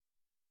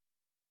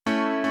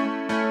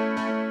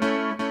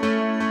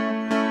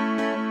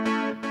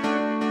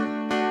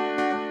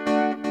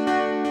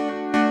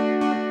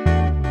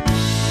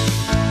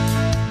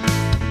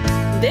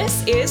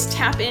This is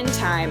Tap In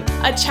Time,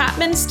 a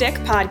Chapman Stick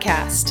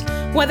podcast.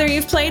 Whether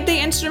you've played the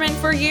instrument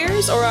for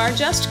years or are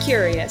just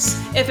curious,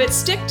 if it's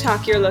stick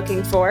talk you're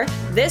looking for,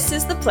 this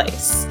is the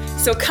place.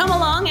 So come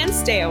along and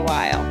stay a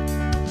while.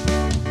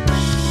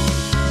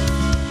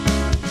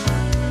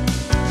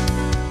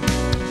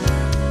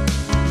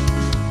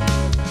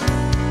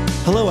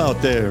 Hello out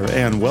there,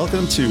 and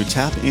welcome to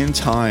Tap In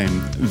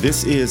Time.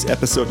 This is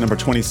episode number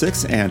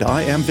 26, and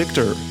I am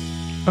Victor.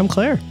 I'm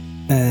Claire.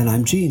 And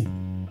I'm Gene.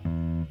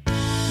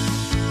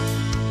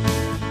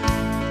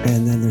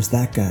 And then there's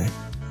that guy.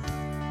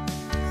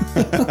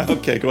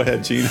 Okay, go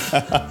ahead, Gene.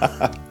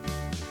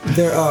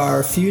 There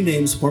are few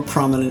names more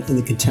prominent in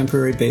the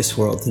contemporary bass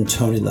world than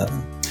Tony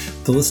Levin.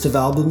 The list of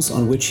albums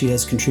on which he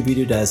has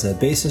contributed as a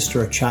bassist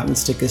or a Chapman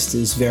Stickist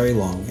is very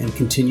long and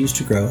continues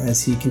to grow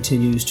as he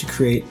continues to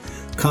create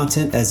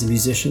content as a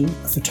musician,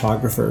 a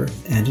photographer,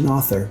 and an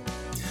author.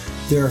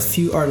 There are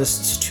few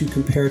artists to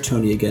compare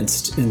Tony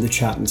against in the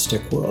Chapman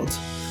Stick world.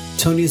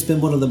 Tony has been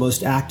one of the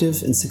most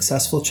active and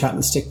successful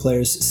Chapman Stick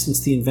players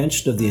since the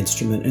invention of the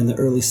instrument in the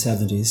early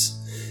 70s.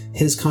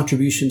 His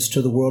contributions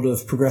to the world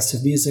of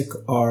progressive music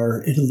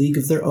are in a league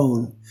of their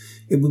own.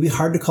 It would be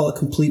hard to call it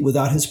complete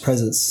without his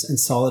presence and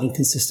solid and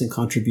consistent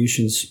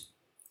contributions.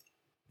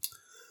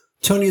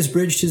 Tony has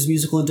bridged his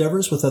musical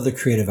endeavors with other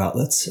creative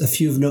outlets. A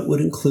few of note would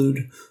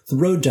include The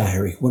Road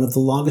Diary, one of the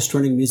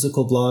longest-running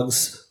musical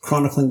blogs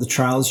chronicling the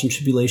trials and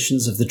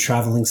tribulations of the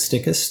traveling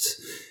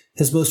stickist.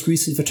 His most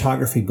recent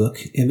photography book,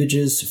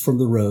 Images from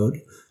the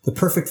Road, the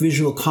perfect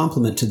visual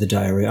complement to the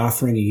diary,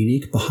 offering a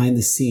unique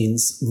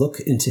behind-the-scenes look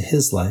into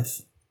his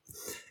life.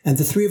 And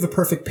The Three of a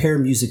Perfect Pair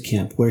music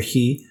camp, where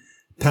he,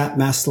 Pat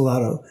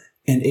Mastelotto,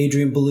 and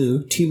Adrian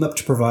Ballou team up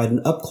to provide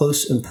an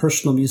up-close and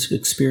personal music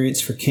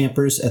experience for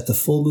campers at the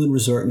Full Moon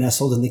Resort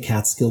nestled in the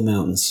Catskill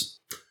Mountains.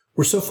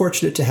 We're so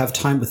fortunate to have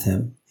time with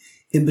him,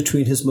 in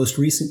between his most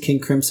recent King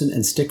Crimson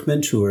and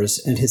Stickmen tours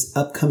and his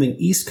upcoming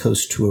East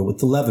Coast tour with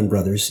the Levin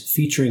Brothers,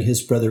 featuring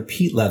his brother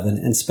Pete Levin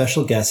and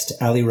special guest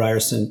Ali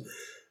Ryerson.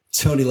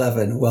 Tony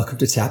Levin, welcome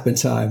to Tap In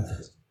Time.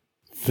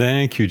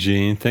 Thank you,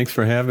 Gene. Thanks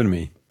for having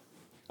me.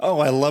 Oh,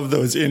 I love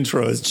those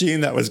intros. Gene,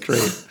 that was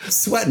great.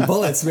 Sweating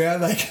bullets,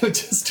 man. I'm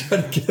just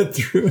trying to get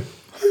through it.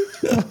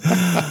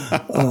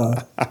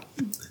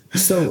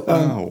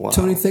 Wow.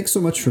 Tony, thanks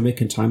so much for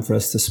making time for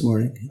us this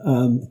morning.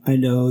 I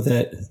know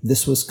that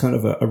this was kind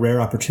of a rare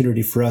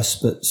opportunity for us,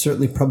 but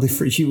certainly probably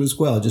for you as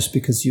well, just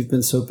because you've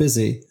been so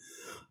busy.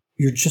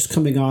 You're just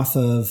coming off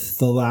of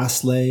the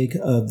last leg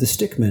of the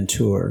Stickmen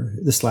tour.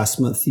 This last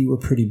month, you were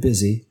pretty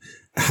busy.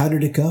 How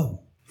did it go?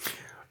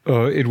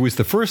 It was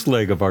the first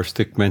leg of our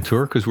Stickmen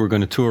tour because we're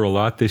going to tour a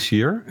lot this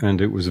year,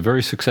 and it was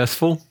very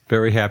successful.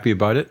 Very happy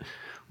about it.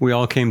 We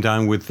all came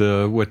down with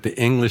what the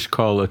English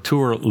call a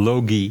tour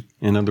logie.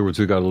 In other words,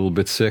 we got a little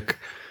bit sick,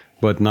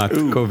 but not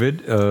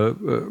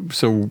COVID.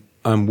 So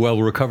I'm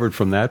well recovered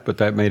from that, but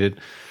that made it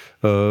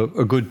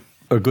a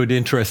good,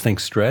 interesting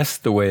stress,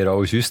 the way it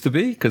always used to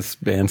be, because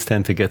bands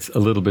tend to get a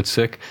little bit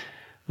sick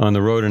on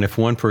the road, and if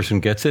one person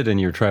gets it and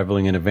you're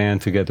traveling in a van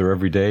together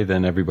every day,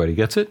 then everybody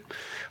gets it.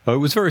 It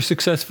was very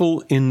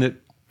successful in that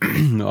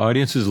the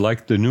audiences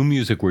liked the new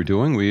music we're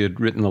doing. We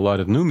had written a lot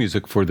of new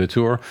music for the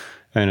tour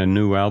and a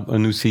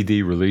new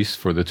CD release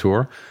for the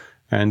tour.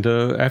 And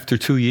after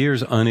 2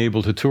 years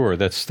unable to tour,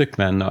 that's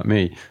Stickmen, not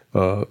me.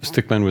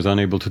 Stickmen was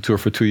unable to tour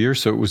for 2 years,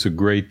 so it was a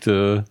great,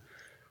 it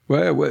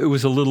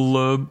was a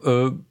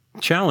little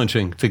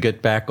challenging to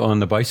get back on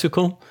the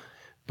bicycle,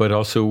 but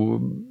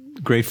also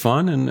great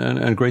fun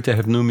and great to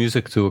have new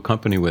music to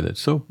accompany with it.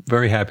 So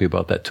very happy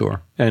about that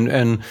tour.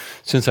 And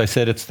since I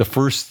said it's the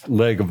first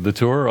leg of the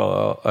tour,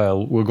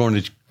 we're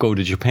going to go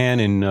to Japan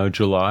in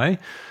July.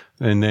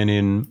 And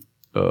then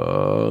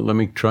let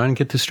me try and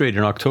get this straight.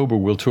 In October,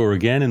 we'll tour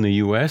again in the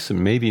U.S.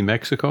 and maybe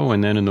Mexico.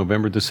 And then in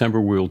November, December,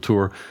 we'll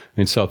tour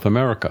in South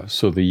America.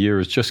 So the year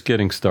is just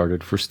getting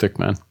started for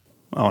Stickmen.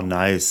 Oh,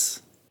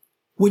 nice.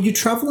 When you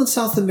travel in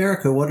South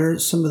America, what are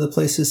some of the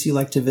places you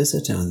like to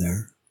visit down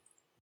there?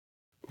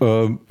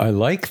 I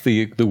like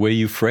the way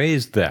you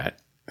phrased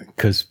that,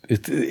 because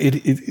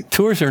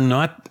tours are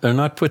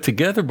not put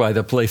together by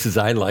the places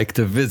I like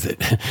to visit.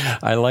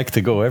 I like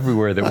to go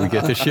everywhere that we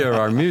get to share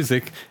our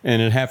music,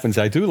 and it happens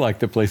I do like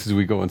the places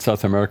we go in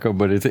South America,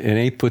 but it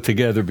ain't put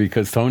together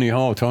because Tony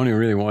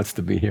really wants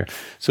to be here.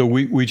 So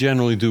we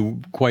generally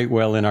do quite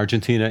well in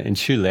Argentina and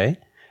Chile,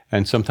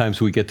 and sometimes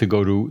we get to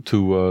go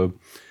to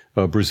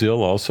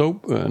Brazil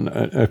also,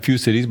 a few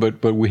cities,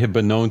 but we have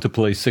been known to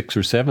play 6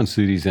 or 7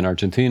 cities in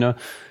Argentina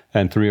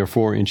and 3 or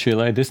 4 in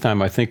Chile. This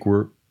time I think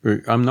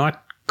I'm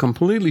not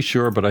completely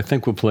sure, but I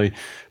think we'll play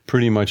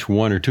pretty much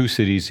 1 or 2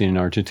 cities in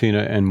Argentina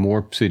and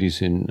more cities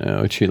in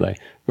Chile.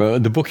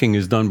 The booking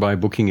is done by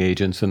booking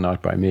agents and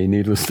not by me,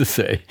 needless to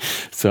say.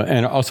 So,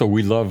 and also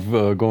we love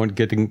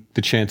getting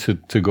the chance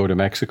to go to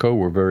Mexico.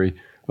 We're very,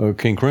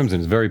 King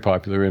Crimson is very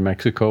popular in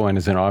Mexico, and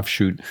as an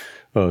offshoot,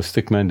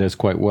 Stickmen does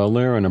quite well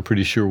there, and I'm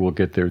pretty sure we'll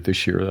get there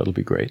this year. That'll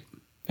be great.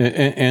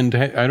 And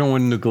I don't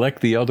want to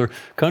neglect the other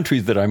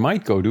countries that I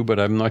might go to, but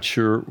I'm not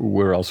sure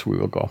where else we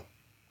will go.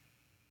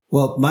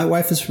 Well, my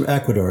wife is from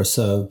Ecuador,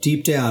 so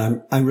deep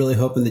down, I'm really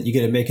hoping that you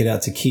get to make it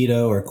out to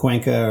Quito or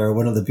Cuenca or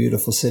one of the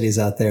beautiful cities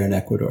out there in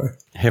Ecuador.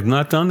 Have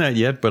not done that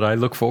yet, but I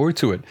look forward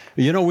to it.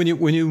 You know, when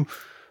you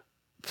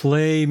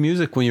play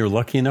music, when you're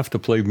lucky enough to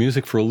play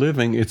music for a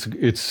living,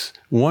 it's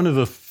one of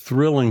the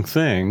thrilling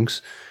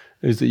things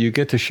is that you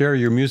get to share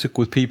your music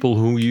with people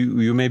who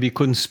you maybe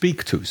couldn't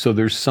speak to. So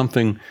there's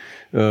something,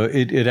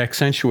 it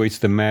accentuates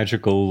the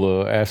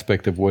magical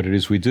aspect of what it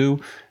is we do.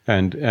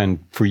 And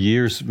for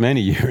years,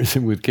 many years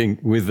with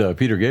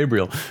Peter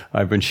Gabriel,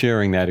 I've been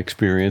sharing that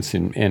experience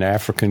in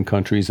African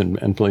countries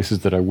and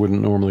places that I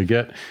wouldn't normally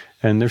get.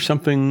 And there's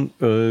something,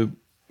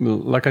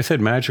 like I said,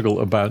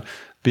 magical about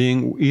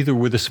being either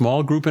with a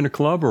small group in a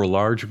club or a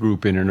large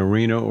group in an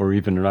arena or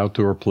even an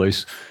outdoor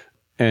place,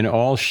 and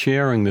all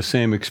sharing the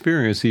same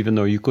experience, even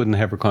though you couldn't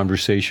have a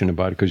conversation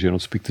about it because you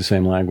don't speak the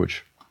same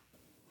language.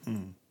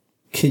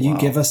 Can you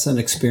give us an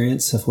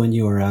experience of when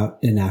you were out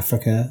in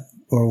Africa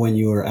or when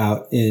you were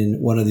out in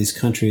one of these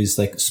countries,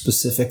 like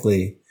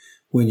specifically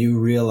when you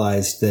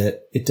realized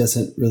that it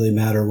doesn't really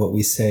matter what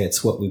we say,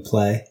 it's what we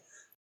play?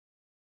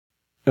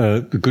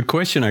 Good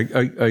question.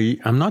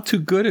 I'm not too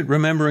good at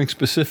remembering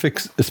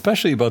specifics,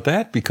 especially about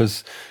that,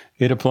 because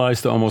it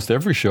applies to almost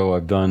every show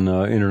I've done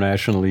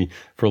internationally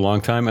for a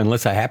long time,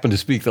 unless I happen to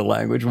speak the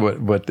language.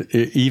 But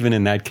even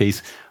in that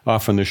case,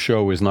 often the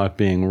show is not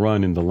being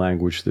run in the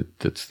language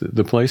that's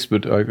the place.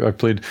 But I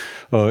played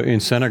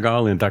in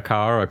Senegal, in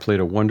Dakar. I played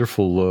a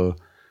wonderful,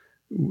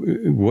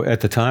 at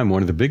the time,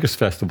 one of the biggest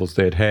festivals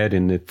they had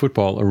in the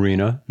football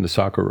arena, in the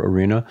soccer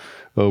arena,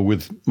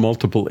 with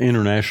multiple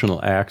international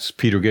acts.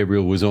 Peter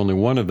Gabriel was only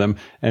one of them.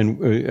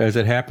 And as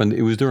it happened,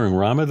 it was during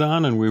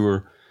Ramadan, and we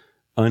were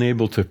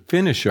unable to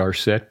finish our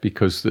set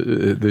because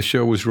the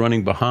show was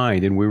running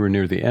behind and we were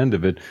near the end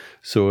of it.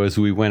 So as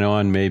we went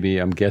on, maybe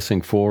I'm guessing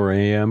 4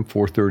 a.m.,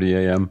 4:30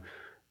 a.m.,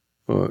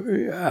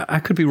 I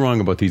could be wrong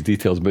about these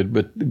details,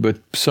 but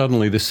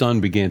suddenly the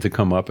sun began to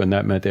come up, and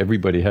that meant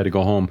everybody had to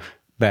go home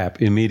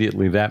BAP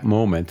immediately that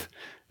moment.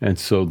 And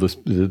so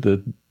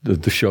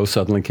the show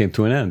suddenly came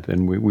to an end,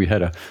 and we had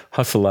to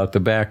hustle out the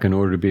back in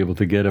order to be able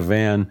to get a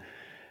van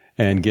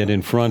and get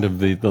in front of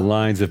the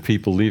lines of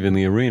people leaving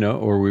the arena,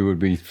 or we would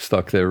be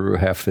stuck there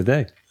half the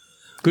day.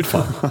 Good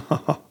fun.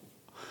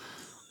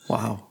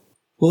 Wow.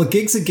 Well, a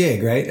gig's a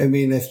gig, right? I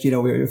mean, if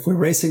we're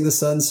racing the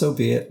sun, so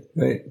be it,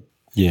 right?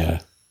 Yeah.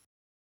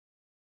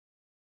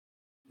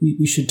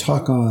 We should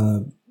talk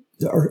on,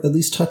 or at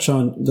least touch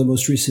on the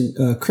most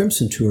recent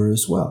Crimson tour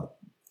as well.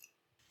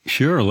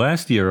 Sure.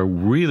 Last year,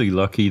 I'm really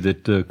lucky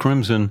that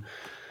Crimson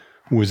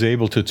was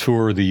able to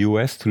tour the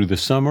U.S. through the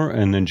summer,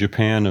 and then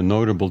Japan, a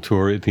notable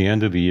tour at the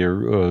end of the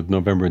year,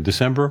 November and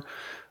December.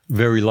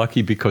 Very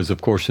lucky because,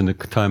 of course, in the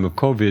time of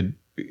COVID,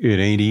 it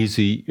ain't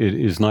easy. It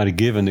is not a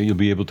given that you'll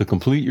be able to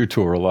complete your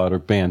tour. A lot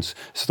of bands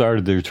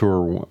started their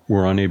tour,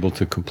 were unable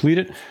to complete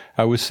it.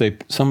 I would say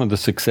some of the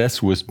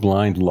success was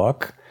blind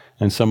luck,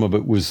 and some of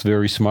it was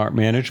very smart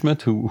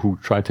management who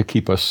tried to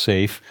keep us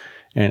safe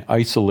and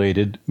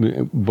isolated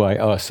by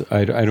us.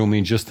 I don't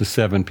mean just the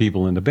 7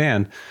 people in the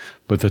band,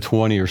 but the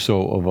 20 or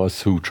so of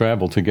us who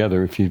travel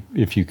together.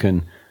 If you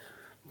can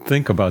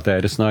think about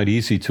that, it's not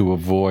easy to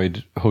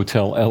avoid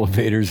hotel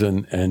elevators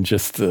and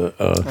just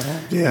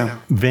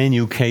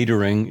venue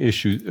catering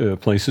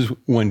places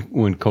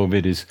when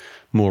COVID is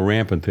more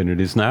rampant than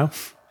it is now.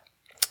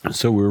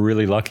 So we're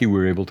really lucky we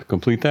were able to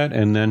complete that.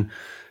 And then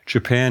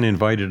Japan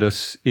invited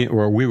us,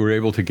 or we were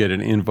able to get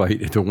an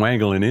invite, to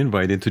wangle an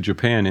invite into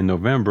Japan in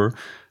November,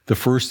 the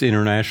first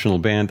international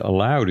band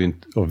allowed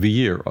of the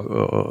year,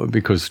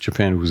 because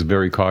Japan was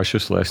very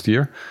cautious last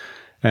year.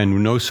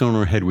 And no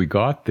sooner had we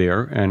got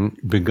there and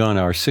begun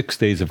our 6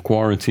 days of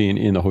quarantine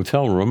in the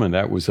hotel room, and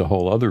that was a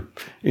whole other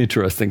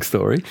interesting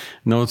story.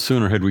 No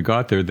sooner had we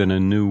got there than a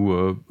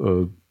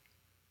new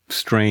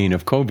strain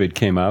of COVID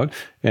came out,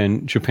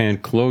 and Japan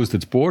closed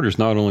its borders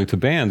not only to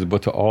bands,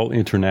 but to all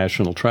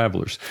international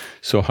travelers.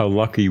 So how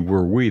lucky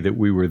were we that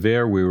we were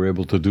there? We were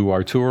able to do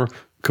our tour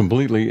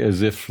completely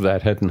as if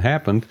that hadn't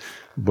happened,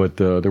 but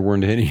there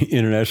weren't any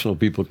international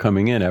people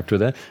coming in after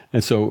that.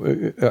 And so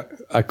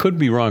I could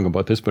be wrong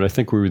about this, but I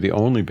think we were the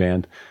only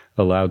band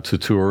allowed to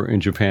tour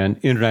in Japan,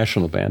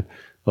 international band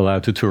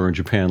allowed to tour in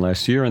Japan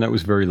last year, and that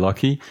was very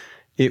lucky.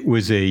 It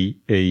was a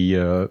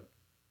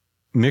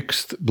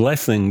mixed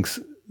blessings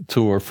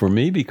tour for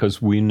me,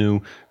 because we knew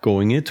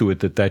going into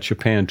it that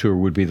Japan tour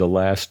would be the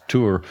last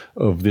tour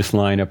of this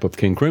lineup of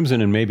King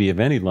Crimson, and maybe of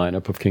any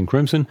lineup of King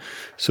Crimson.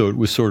 So it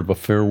was sort of a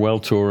farewell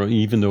tour,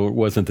 even though it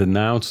wasn't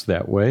announced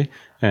that way.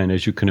 And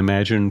as you can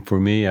imagine, for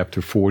me,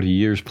 after 40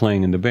 years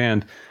playing in the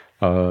band,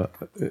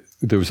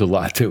 there was a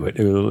lot to it.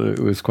 It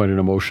was quite an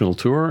emotional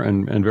tour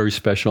and very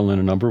special in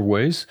a number of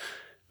ways.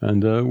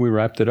 And we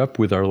wrapped it up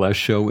with our last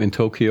show in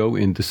Tokyo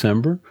in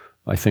December,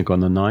 I think on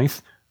the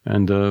 9th.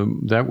 And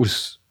that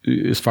was,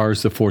 as far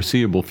as the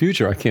foreseeable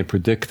future, I can't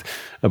predict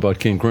about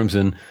King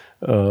Crimson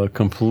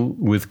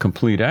with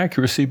complete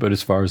accuracy, but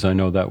as far as I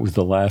know, that was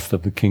the last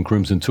of the King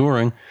Crimson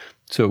touring,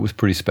 so it was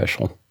pretty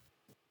special.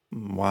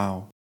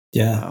 Wow.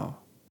 Yeah. Wow.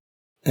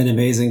 An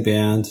amazing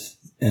band.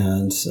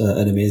 and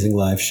an amazing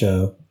live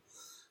show.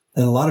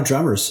 And a lot of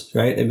drummers,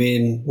 right? I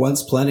mean,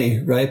 one's plenty,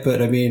 right?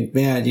 But I mean,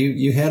 man,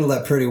 you handle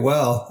that pretty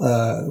well,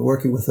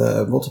 working with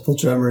multiple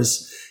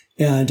drummers.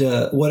 And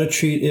what a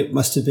treat it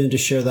must have been to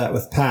share that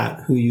with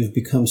Pat, who you've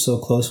become so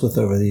close with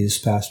over these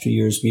past few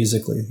years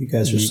musically. You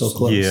guys are so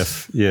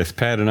close. Yes.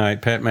 Pat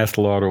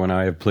Mastelotto and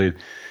I have played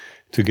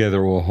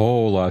together a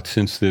whole lot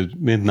since the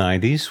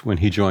mid-'90s when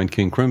he joined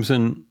King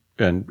Crimson.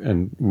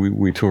 And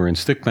we tour in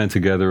Stick Band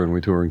together, and we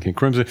tour in King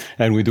Crimson,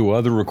 and we do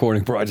other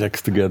recording projects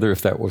together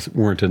if that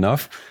weren't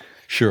enough.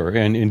 Sure,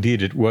 and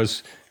indeed it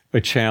was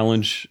a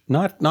challenge,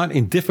 not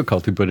in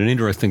difficulty, but an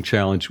interesting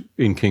challenge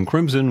in King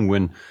Crimson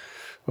when,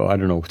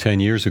 10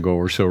 years ago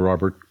or so,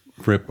 Robert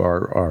Fripp,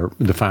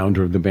 the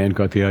founder of the band,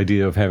 got the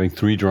idea of having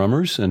 3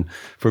 drummers. And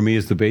for me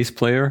as the bass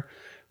player,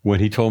 when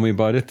he told me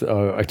about it,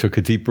 I took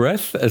a deep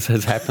breath, as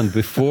has happened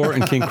before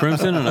in King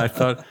Crimson, and I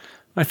thought,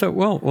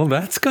 well,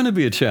 that's going to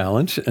be a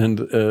challenge. And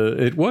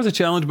it was a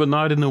challenge, but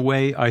not in the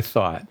way I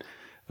thought.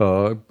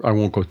 I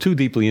won't go too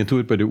deeply into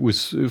it, but it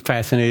was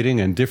fascinating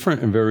and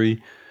different and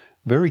very,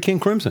 very King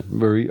Crimson,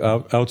 very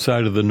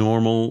outside of the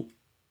normal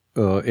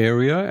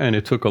area. And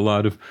it took a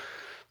lot of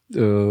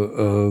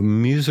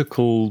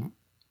musical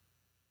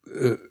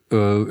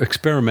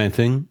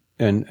experimenting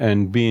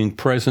and being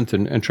present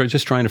and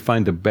just trying to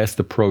find the best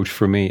approach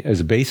for me as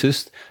a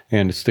bassist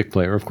and a stick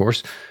player, of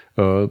course,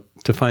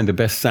 to find the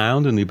best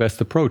sound and the best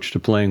approach to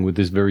playing with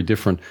this very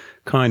different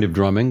kind of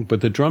drumming.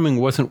 But the drumming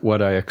wasn't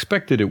what I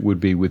expected it would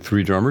be with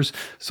 3 drummers,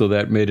 so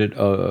that made it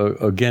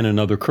again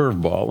another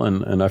curveball,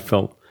 and I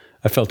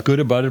felt good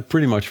about it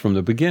pretty much from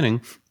the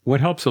beginning. What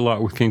helps a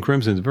lot with King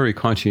Crimson's very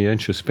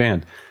conscientious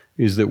band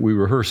is that we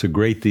rehearse a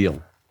great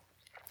deal,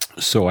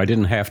 so I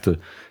didn't have to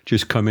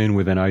just come in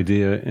with an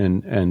idea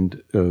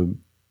and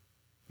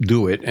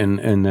do it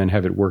and then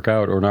have it work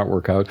out or not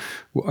work out.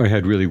 I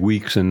had really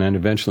weeks and then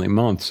eventually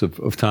months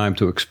of time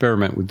to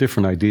experiment with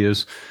different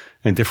ideas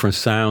and different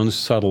sounds,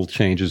 subtle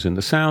changes in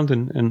the sound,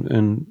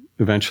 and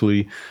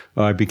eventually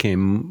I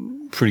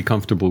became pretty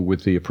comfortable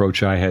with the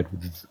approach I had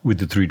with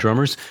the 3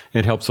 drummers.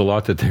 It helps a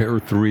lot that there are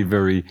 3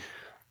 very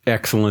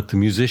excellent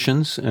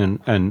musicians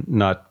and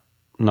not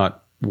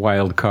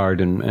wild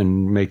card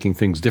and making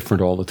things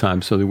different all the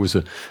time. So there was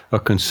a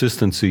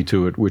consistency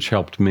to it, which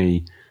helped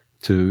me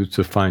to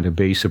find a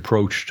bass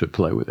approach to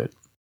play with it.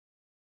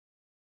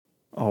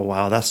 Oh,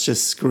 wow. That's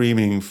just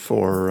screaming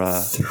for...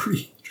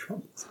 3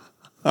 drums.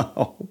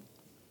 Oh.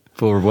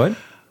 For what?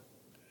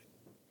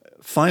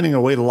 Finding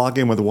a way to log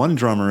in with 1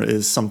 drummer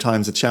is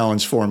sometimes a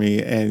challenge for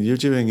me, and you're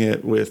doing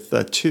it with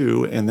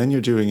 2, and then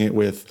you're doing it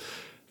with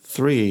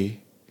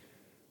 3.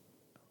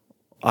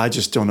 I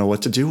just don't know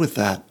what to do with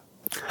that.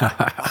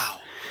 Wow.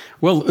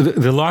 Well,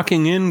 the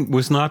locking in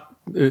was not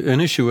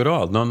an issue at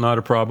all. Not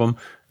a problem.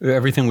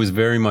 Everything was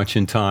very much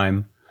in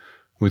time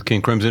with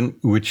King Crimson,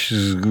 which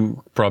is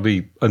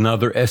probably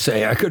another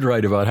essay I could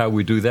write about how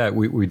we do that.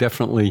 We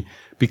definitely,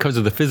 because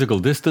of the physical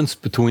distance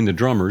between the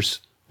drummers,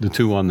 the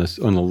 2 on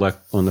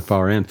the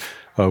far end,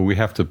 we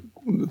have to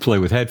play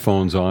with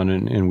headphones on,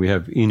 and we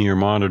have in-ear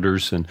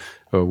monitors, and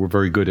we're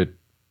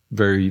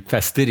very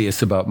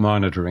fastidious about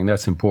monitoring.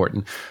 That's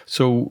important.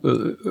 So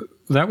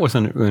that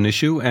wasn't an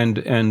issue,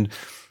 and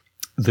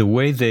the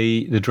way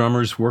the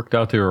drummers worked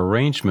out their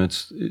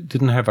arrangements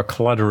didn't have a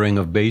cluttering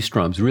of bass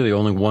drums. Really,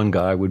 only one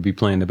guy would be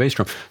playing the bass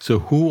drum. So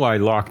who I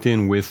locked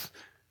in with,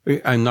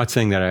 I'm not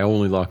saying that I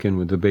only lock in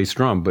with the bass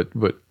drum, but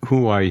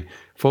who I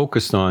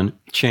focused on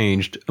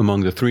changed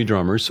among the 3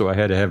 drummers. So I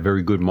had to have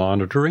very good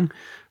monitoring,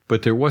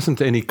 but there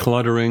wasn't any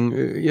cluttering.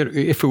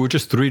 If it were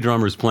just 3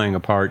 drummers playing a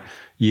part,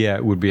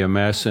 it would be a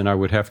mess, and I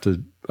would have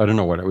to, I don't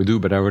know what I would do,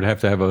 but I would have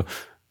to have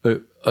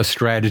a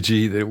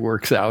strategy that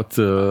works out,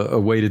 a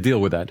way to deal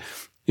with that.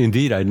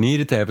 Indeed, I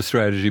needed to have a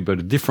strategy, but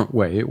a different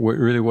way. It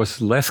really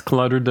was less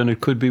cluttered than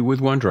it could be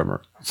with 1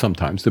 drummer,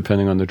 sometimes,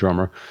 depending on the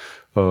drummer.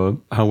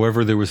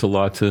 However, there were a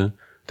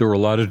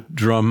lot of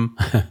drum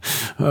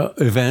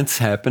events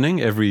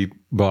happening every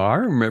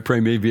bar,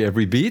 maybe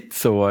every beat.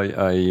 So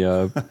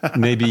I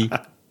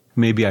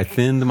maybe I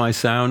thinned my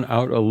sound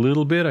out a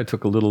little bit. I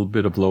took a little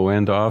bit of low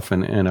end off,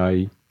 and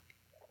I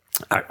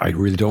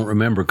really don't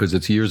remember, because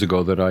it's years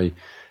ago that I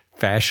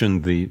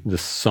fashioned the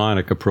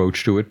sonic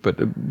approach to it, but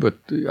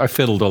I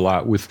fiddled a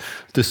lot with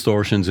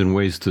distortions in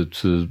ways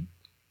to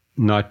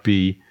not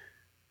be,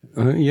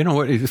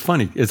 it's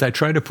funny, as I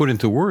try to put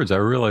into words, I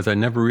realize I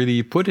never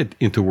really put it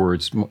into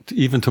words,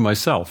 even to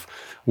myself,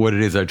 what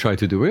it is I try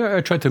to do.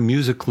 I try to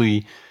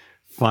musically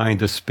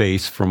find a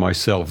space for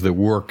myself that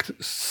worked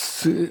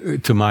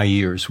to my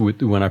ears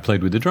when I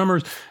played with the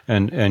drummers,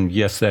 and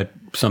yes, that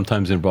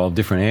sometimes involved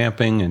different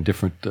amping and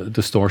different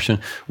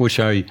distortion, which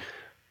I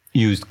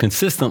used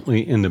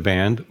consistently in the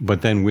band,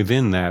 but then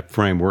within that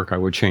framework, I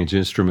would change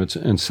instruments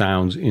and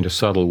sounds in a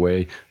subtle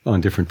way on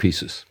different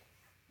pieces.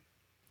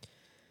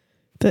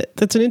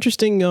 That's an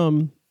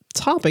interesting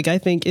topic, I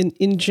think.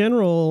 In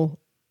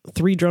general,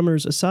 3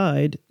 drummers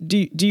aside,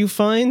 do you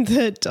find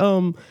that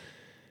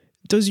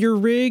does your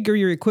rig or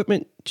your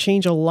equipment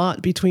change a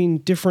lot between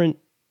different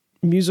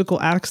musical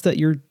acts that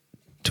you're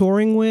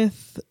touring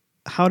with?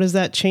 how does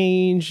that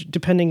change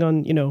depending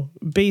on,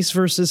 bass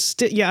versus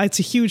stick? Yeah, it's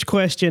a huge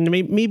question.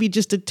 Maybe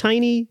just a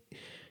tiny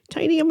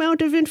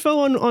amount of info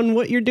on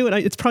what you're doing.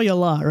 It's probably a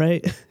lot,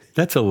 right?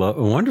 That's a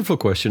wonderful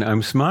question.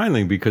 I'm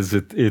smiling because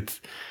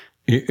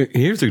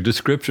here's a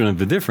description of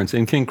the difference.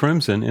 In King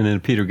Crimson and in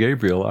Peter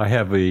Gabriel, I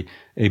have a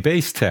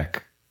bass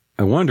tech,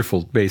 a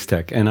wonderful bass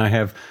tech, and I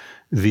have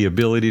the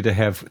ability to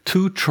have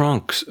 2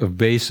 trunks of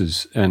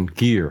basses and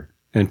gear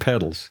and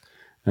pedals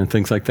and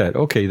things like that.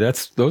 Okay,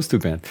 that's those 2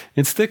 bands.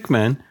 In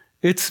Stickman,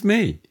 it's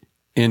me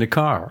in a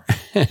car,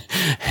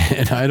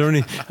 and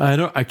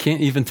I can't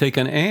even take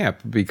an amp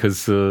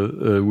because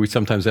we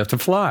sometimes have to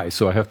fly,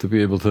 so I have to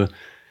be able to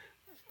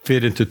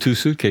fit into 2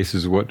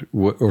 suitcases,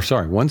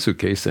 one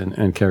suitcase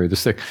and carry the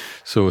stick.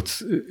 So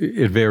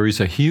it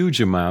varies a huge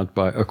amount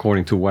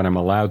according to what I'm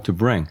allowed to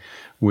bring.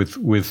 With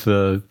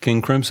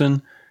King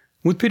Crimson,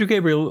 with Peter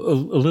Gabriel,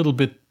 a little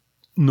bit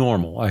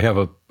normal. I have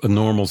a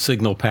normal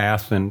signal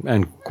path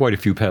and quite a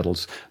few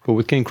pedals. But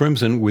with King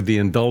Crimson, with the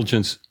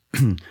indulgence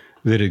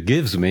that it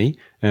gives me,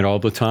 and all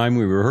the time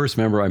we rehearse,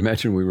 remember I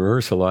mentioned we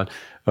rehearse a lot,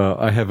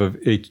 I have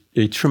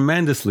a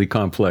tremendously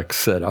complex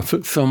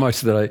setup, so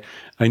much that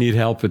I need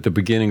help at the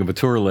beginning of a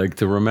tour leg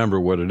to remember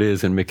what it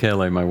is. And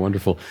Michele, my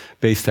wonderful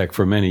bass tech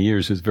for many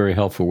years, is very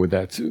helpful with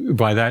that.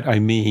 By that, I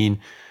mean,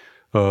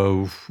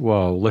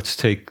 let's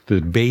take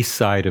the bass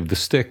side of the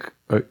stick.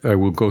 I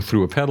will go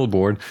through a pedal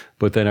board,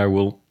 but then I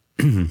will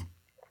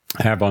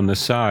have on the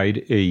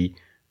side a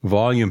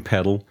volume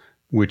pedal,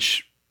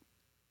 which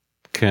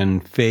can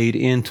fade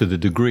into the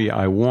degree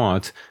I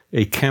want,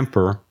 a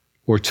Kemper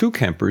or 2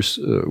 Kempers.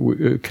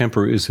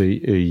 Kemper is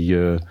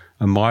a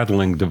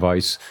modeling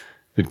device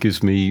that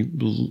gives me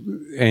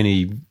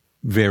any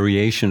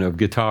variation of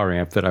guitar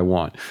amp that I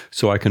want.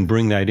 So I can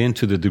bring that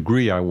into the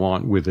degree I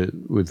want with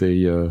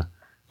a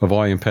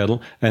volume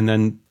pedal. And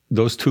then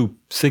those 2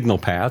 signal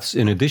paths,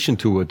 in addition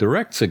to a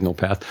direct signal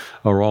path,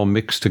 are all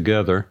mixed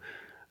together.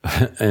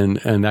 And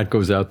that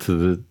goes out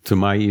to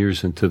my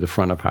ears and to the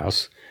front of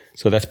house.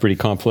 So that's pretty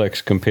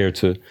complex compared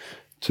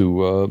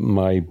to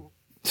my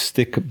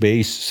stick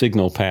bass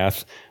signal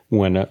path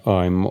when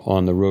I'm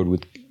on the road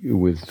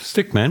with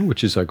Stickman,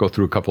 which is I go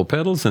through a couple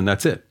pedals and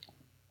that's it.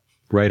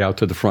 Right out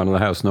to the front of the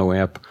house, no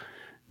amp,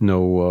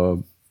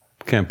 no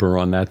Kemper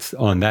on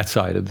that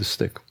side of the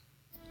stick.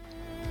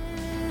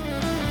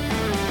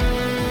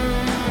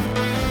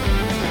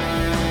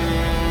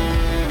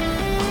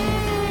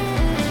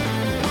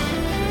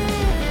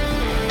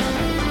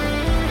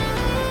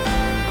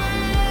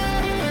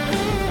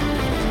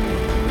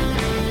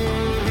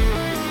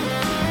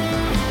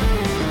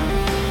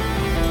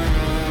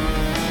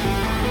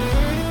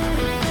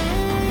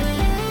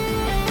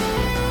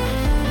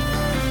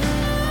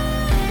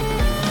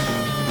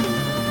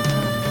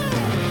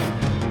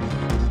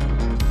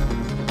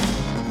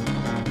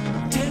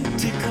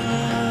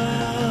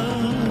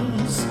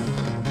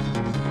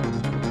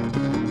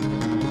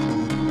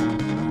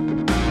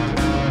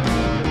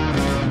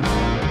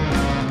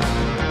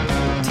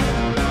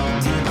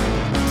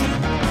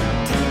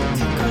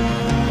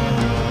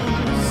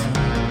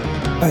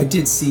 I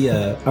did see,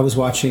 I was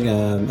watching,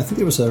 I think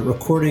there was a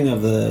recording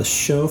of the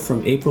show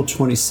from April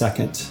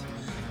 22nd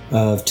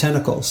of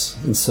Tentacles.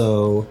 And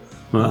so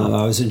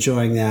I was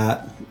enjoying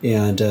that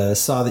and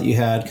saw that you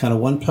had kind of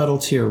one pedal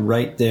to your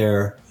right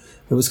there.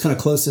 It was kind of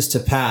closest to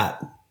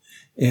Pat.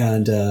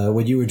 And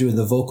when you were doing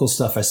the vocal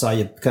stuff, I saw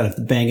you kind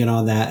of banging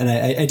on that. And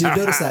I did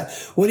notice that.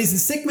 When he's in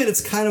Stickman,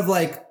 it's kind of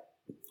like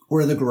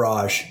we're in the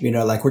garage,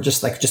 like we're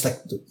just like,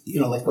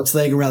 like what's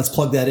laying around, let's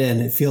plug that in.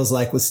 It feels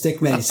like with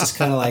Stickman, it's just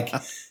kind of like,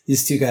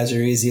 these 2 guys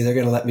are easy. They're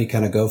going to let me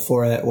kind of go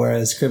for it.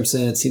 Whereas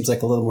Crimson, it seems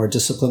like a little more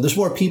disciplined. There's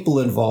more people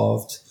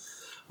involved.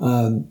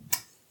 I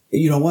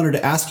wanted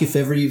to ask you if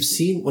ever you've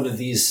seen one of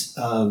these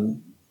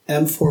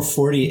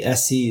M440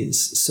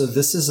 SEs. So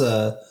this is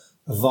a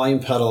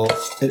volume pedal.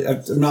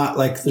 Not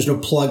like there's no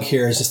plug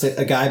here. It's just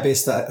a guy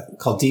based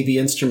called DB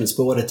Instruments.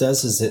 But what it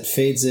does is it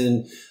fades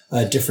in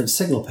different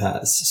signal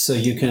paths. So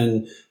you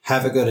can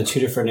have it go to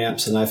 2 different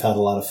amps. And I've had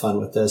a lot of fun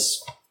with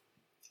this.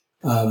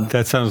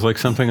 That sounds like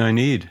something I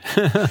need.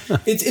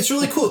 It's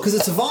really cool because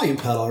it's a volume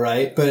pedal,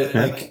 right? But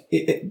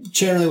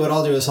generally what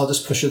I'll do is I'll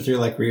just push it through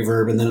like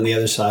reverb, and then on the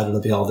other side it'll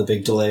be all the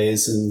big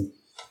delays and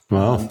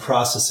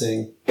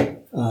processing.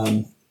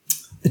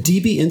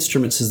 DB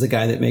Instruments is the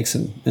guy that makes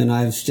them, and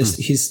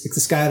he's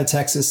this guy out of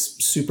Texas,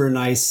 super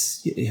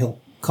nice.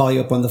 He'll call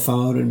you up on the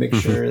phone and make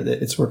sure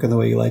that it's working the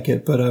way you like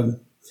it. But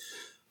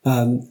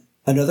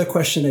another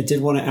question I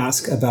did want to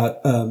ask about,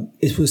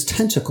 it was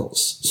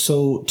Tentacles.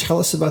 So tell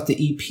us about the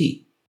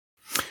EP.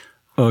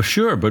 Oh,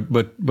 sure.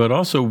 But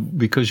also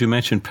because you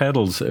mentioned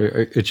pedals,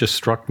 it just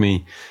struck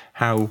me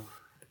how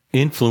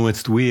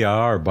influenced we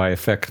are by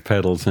effect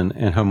pedals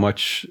and how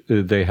much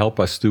they help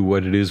us do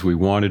what it is we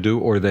want to do,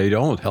 or they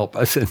don't help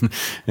us. And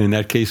in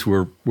that case,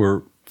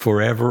 we're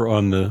forever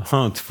on the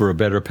hunt for a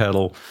better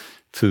pedal.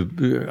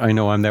 I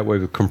know I'm that way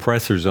with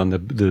compressors on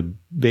the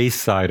bass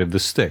side of the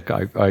stick.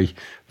 I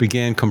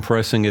began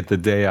compressing it the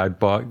day I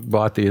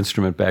bought the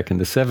instrument back in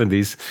the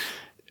 70s,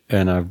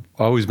 and I've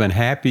always been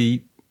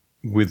happy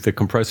with the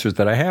compressors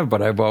that I have,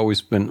 but I've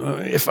always been,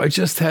 if I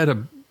just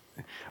had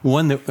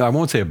one that, I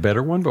won't say a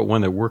better one, but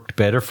one that worked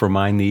better for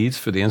my needs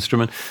for the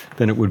instrument,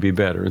 then it would be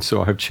better. And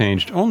so I've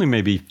changed only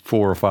maybe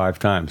 4 or 5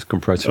 times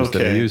compressors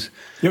that I use.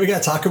 Yeah, we got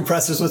to talk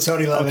compressors with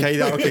Tony Levin.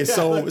 Okay.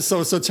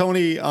 So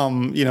Tony,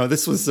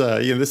 this was,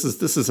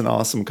 this is an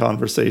awesome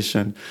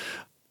conversation.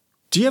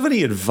 Do you have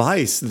any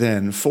advice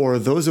then for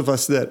those of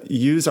us that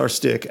use our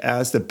stick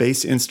as the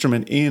bass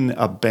instrument in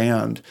a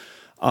band?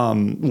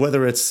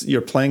 Whether it's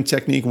your playing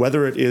technique,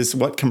 whether it is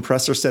what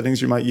compressor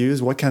settings you might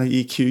use, what kind of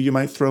EQ you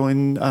might throw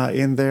in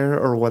there,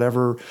 or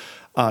whatever.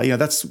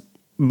 That's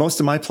most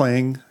of my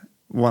playing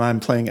when I'm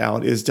playing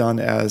out is done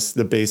as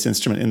the bass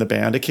instrument in the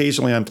band.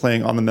 Occasionally I'm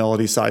playing on the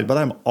melody side, but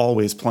I'm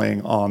always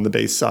playing on the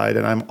bass side,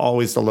 and I'm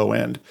always the low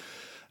end.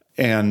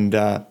 And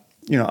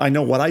I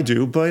know what I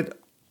do, but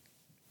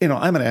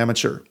I'm an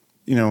amateur.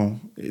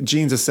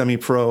 Gene's a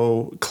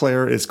semi-pro,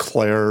 Claire is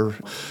Claire,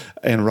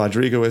 and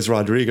Rodrigo is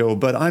Rodrigo,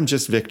 but I'm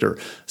just Victor.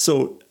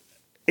 So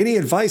any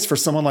advice for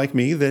someone like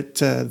me that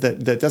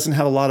doesn't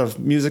have a lot of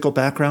musical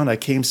background? I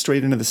came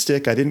straight into the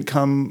stick. I didn't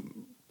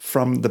come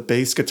from the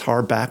bass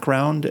guitar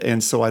background,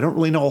 and so I don't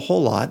really know a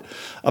whole lot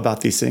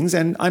about these things,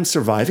 and I'm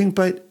surviving,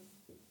 but,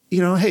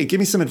 hey, give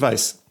me some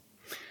advice.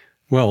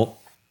 Well,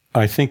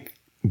 I think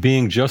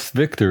being just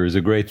Victor is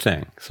a great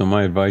thing. So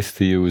my advice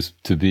to you is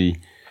to be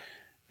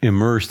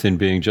immersed in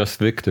being just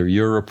Victor.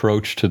 Your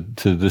approach to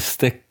the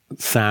stick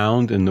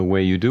sound and the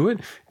way you do it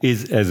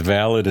is as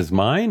valid as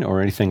mine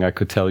or anything I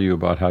could tell you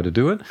about how to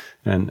do it.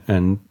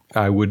 And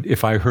I would,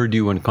 if I heard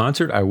you in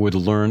concert, I would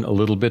learn a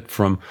little bit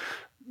from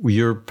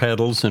your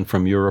pedals and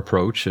from your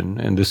approach,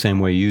 and the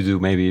same way you do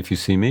maybe if you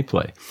see me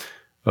play.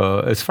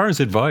 As far as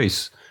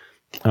advice,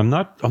 I'm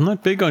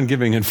not big on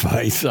giving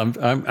advice.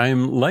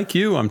 I'm like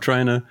you. I'm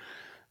trying to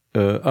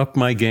up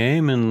my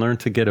game and learn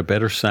to get a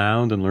better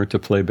sound and learn to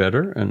play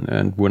better.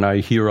 And when I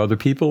hear other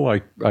people, I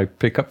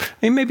pick up.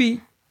 And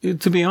maybe,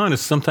 to be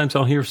honest, sometimes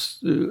I'll hear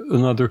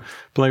another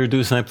player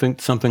do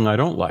something I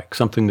don't like,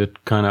 something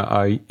that kind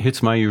of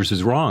hits my ears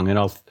as wrong, and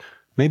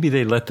maybe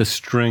they let the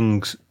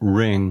strings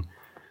ring,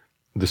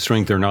 the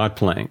string they're not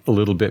playing, a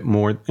little bit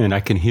more, and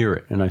I can hear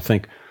it, and I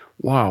think,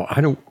 wow,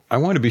 I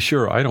want to be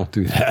sure I don't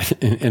do that.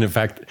 And in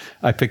fact,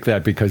 I pick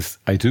that because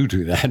I do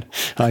that.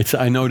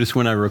 I notice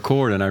when I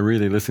record and I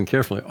really listen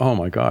carefully, oh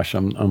my gosh,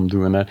 I'm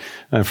doing that.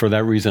 And for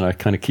that reason, I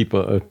kind of keep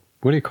what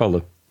do you call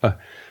it?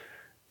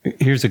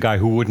 Here's a guy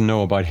who wouldn't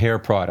know about hair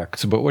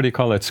products, but what do you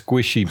call that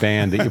squishy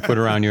band that you put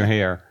around your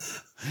hair?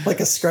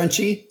 Like a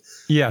scrunchie?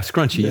 Yeah,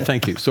 scrunchie. Yeah.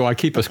 Thank you. So I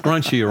keep a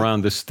scrunchie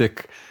around the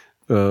stick,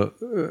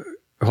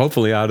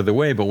 hopefully out of the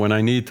way, but when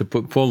I need to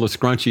pull the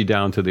scrunchie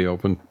down to the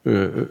open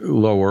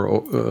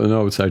lower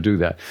notes, I do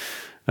that.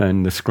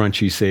 And the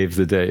scrunchie saves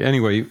the day.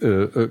 Anyway,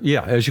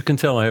 as you can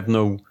tell, I have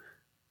no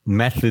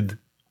method.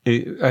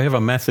 I have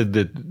a method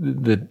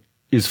that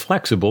is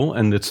flexible,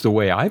 and it's the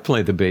way I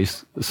play the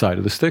bass side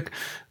of the stick,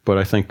 but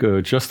I think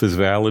just as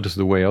valid as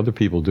the way other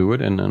people do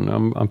it. And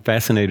I'm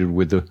fascinated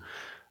with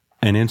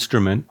an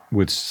instrument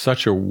with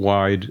such a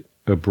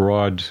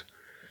broad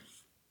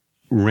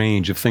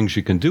range of things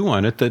you can do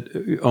on it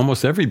that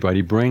almost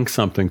everybody brings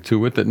something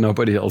to it that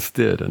nobody else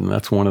did, and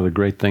that's one of the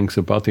great things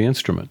about the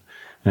instrument.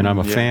 And I'm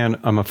a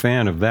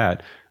fan of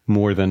that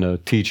more than a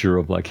teacher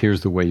of like,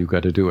 here's the way you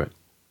got to do it.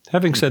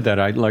 Having said that,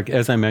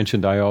 as I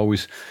mentioned, I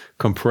always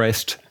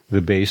compressed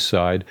the bass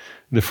side.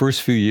 The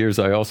first few years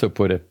I also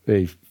put a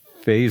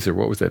phaser,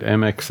 what was that,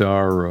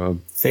 MXR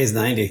Phase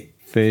 90.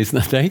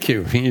 Thank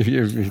you.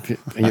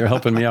 You're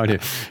helping me out here.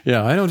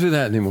 Yeah, I don't do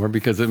that anymore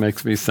because it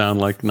makes me sound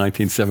like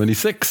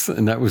 1976,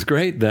 and that was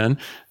great then,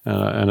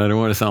 and I don't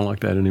want to sound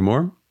like that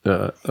anymore.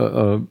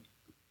 So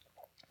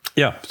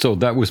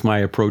that was my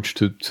approach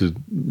to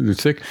the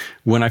stick.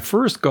 When I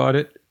first got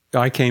it,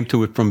 I came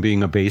to it from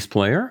being a bass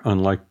player,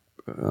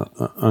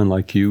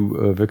 unlike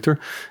you, Victor,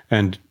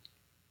 and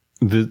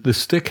the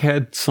stick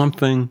had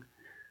something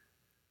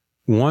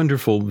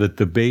wonderful that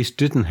the bass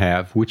didn't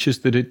have, which is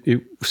that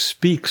it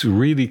speaks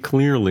really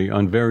clearly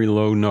on very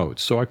low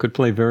notes. So I could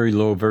play very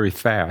low, very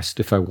fast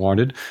if I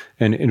wanted,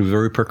 and it was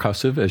very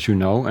percussive, as you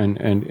know, and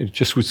it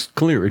just was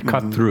clear. It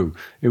cut through.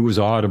 It was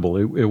audible.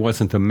 It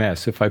wasn't a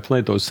mess. If I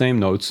played those same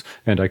notes,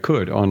 and I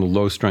could, on a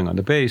low string on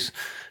the bass,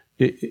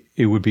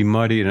 it would be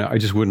muddy, and I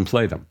just wouldn't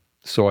play them.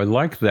 So I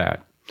liked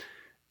that.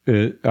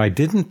 I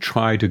didn't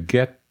try to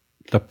get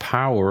the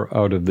power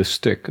out of the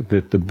stick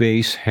that the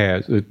bass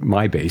has,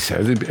 my bass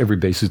has. Every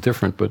bass is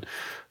different, but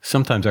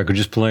sometimes I could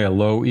just play a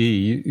low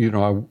E. I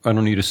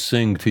don't need to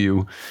sing to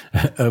you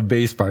a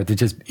bass part that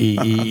just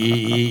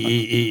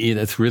E.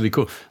 That's really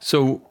cool.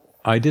 So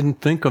I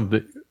didn't think of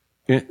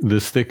the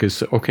stick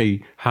as,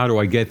 okay, how do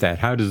I get that?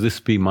 How does this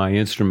be my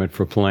instrument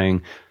for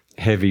playing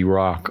heavy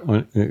rock,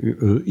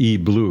 E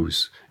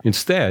blues?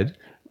 Instead,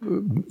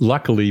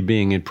 luckily,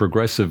 being in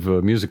progressive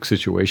music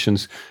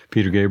situations,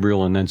 Peter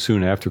Gabriel, and then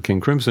soon after King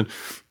Crimson,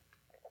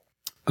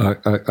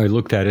 I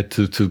looked at it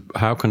to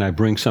how can I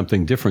bring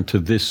something different to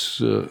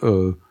this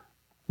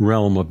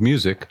realm of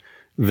music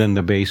than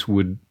the bass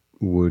would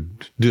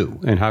would do,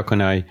 and how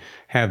can I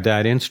have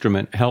that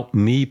instrument help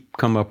me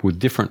come up with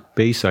different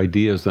bass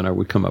ideas than I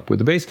would come up with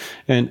the bass.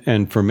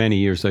 And for many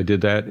years I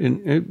did that,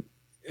 and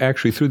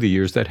actually through the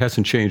years that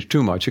hasn't changed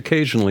too much.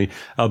 Occasionally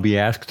I'll be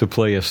asked to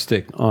play a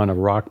stick on a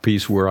rock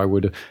piece where I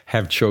would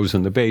have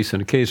chosen the bass,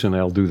 and occasionally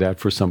I'll do that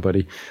for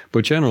somebody,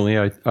 but generally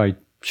I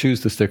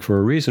choose the stick for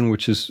a reason,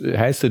 which is it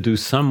has to do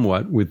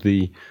somewhat with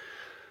the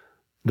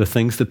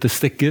things that the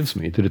stick gives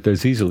me, that it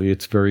does easily.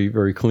 It's very,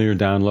 very clear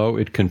down low.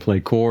 It can play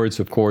chords.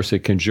 Of course,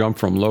 it can jump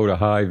from low to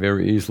high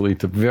very easily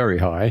to very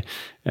high,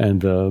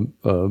 and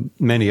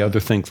many other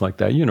things like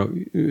that. You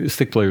know,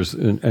 stick players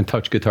and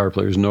touch guitar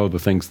players know the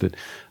things that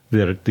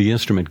the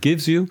instrument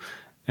gives you.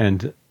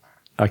 And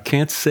I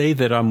can't say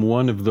that I'm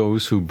one of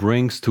those who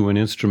brings to an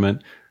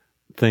instrument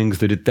things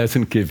that it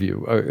doesn't give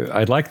you.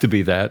 I'd like to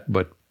be that,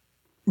 but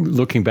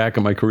looking back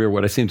at my career,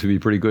 what I seem to be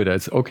pretty good at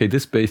is, okay,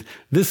 this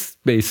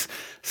bass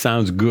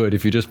sounds good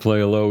if you just play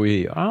a low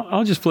E.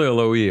 I'll just play a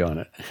low E on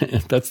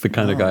it. That's the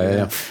kind of guy I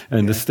am.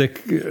 And the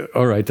stick,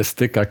 all right, the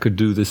stick, I could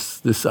do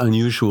this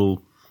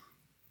unusual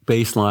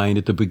bass line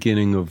at the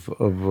beginning of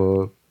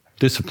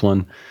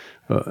Discipline,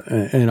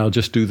 and I'll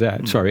just do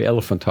that. Sorry,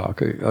 Elephant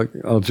Talk.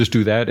 I'll just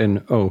do that,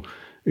 and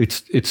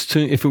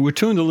if it were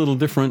tuned a little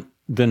different,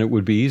 then it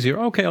would be easier.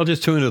 Okay, I'll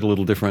just tune it a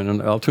little different,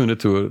 and I'll tune it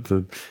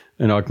to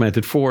an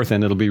augmented fourth,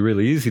 and it'll be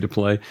really easy to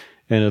play,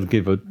 and it'll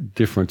give a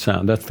different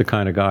sound. That's the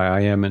kind of guy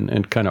I am,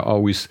 and kind of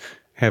always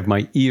have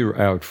my ear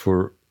out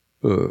for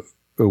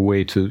a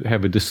way to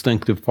have a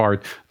distinctive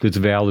part that's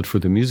valid for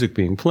the music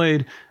being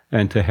played,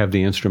 and to have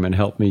the instrument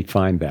help me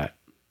find that.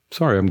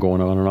 Sorry, I'm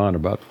going on and on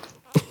about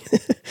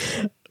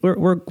it.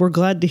 We're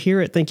glad to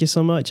hear it. Thank you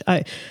so much.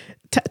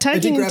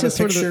 Tagging into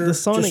sort of the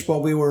sonic. Just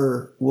while we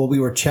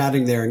were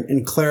chatting there,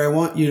 and Claire, I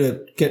want you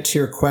to get to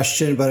your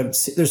question, but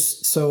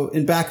so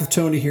in back of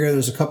Tony here,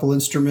 there's a couple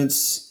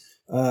instruments.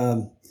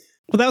 Well,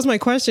 that was my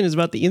question, is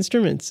about the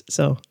instruments.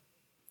 So.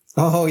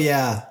 Oh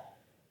yeah,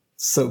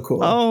 so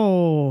cool.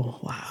 Oh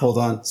wow. Hold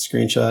on,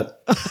 screenshot.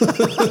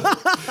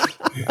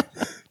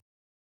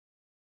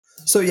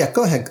 So yeah,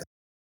 go ahead.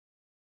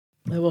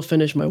 I will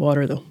finish my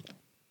water though.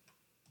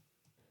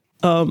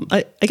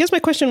 I guess my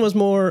question was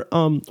more,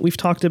 we've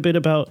talked a bit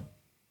about,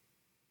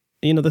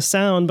 the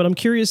sound, but I'm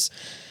curious,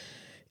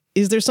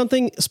 is there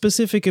something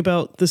specific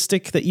about the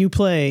stick that you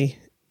play?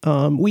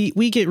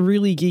 We get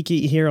really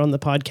geeky here on the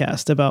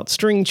podcast about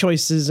string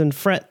choices and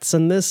frets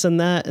and this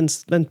and that,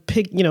 and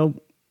pick,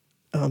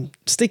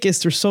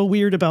 stickists are so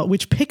weird about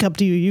which pickup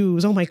do you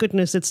use. Oh my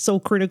goodness, it's so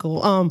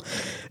critical.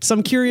 So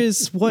I'm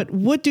curious,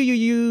 what do you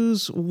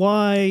use?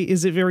 Why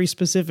is it very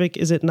specific?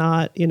 Is it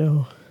not,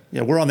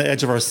 Yeah, we're on the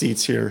edge of our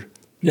seats here.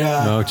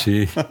 Yeah.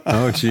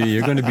 Oh, gee,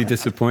 you're going to be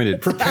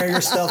disappointed. Prepare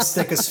yourself,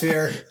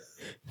 Stickosphere.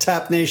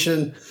 Tap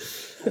Nation.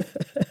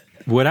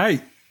 What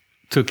I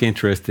took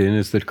interest in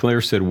is that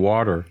Claire said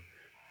water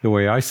the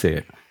way I say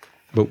it.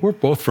 But we're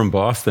both from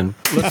Boston.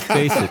 Let's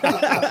face it.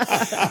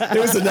 It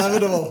was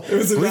inevitable.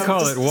 We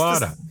call it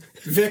water.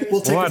 Vic,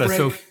 we'll take a break.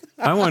 So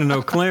I want to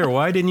know, Claire,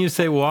 why didn't you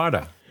say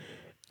water?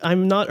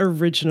 I'm not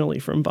originally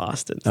from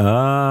Boston.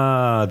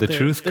 The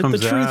truth comes out.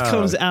 The truth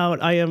comes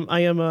out. I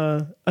am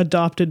a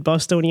adopted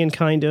Bostonian,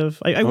 kind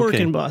of. I work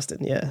in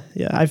Boston. Yeah.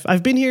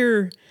 I've been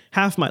here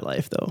half my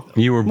life, though.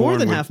 You were more born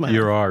than with half my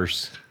your life.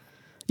 R's.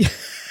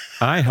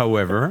 I,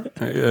 however,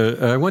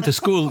 I went to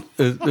school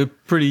at a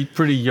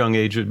pretty young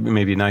age,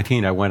 maybe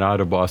 19. I went out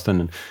of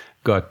Boston and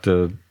got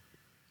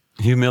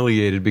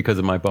humiliated because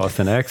of my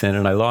Boston accent,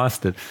 and I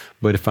lost it.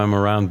 But if I'm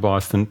around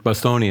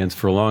Bostonians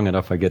for long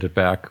enough, I get it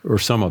back, or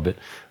some of it.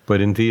 But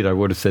indeed, I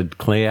would have said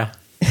Claire.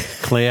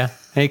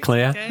 Hey,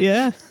 Claire.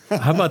 Yeah.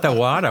 How about that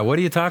water? What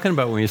are you talking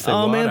about when you say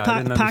water? Oh,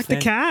 man, pack the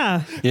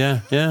car.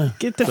 Yeah.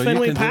 Get the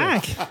Fenway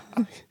Pack.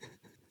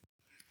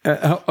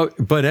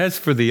 But as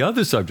for the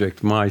other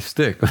subject, my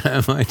stick,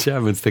 my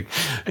Chapman stick,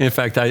 in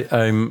fact,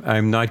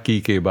 I'm not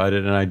geeky about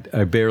it, and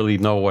I barely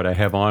know what I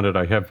have on it.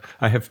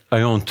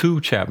 I own two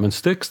Chapman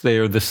sticks. They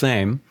are the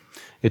same.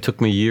 It took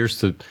me years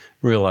to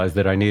realize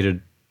that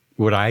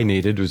what I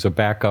needed was a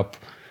backup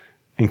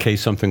in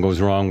case something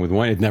goes wrong with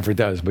one. It never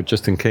does, but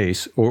just in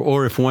case,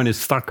 or if one is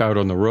stuck out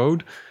on the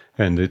road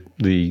and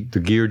the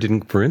gear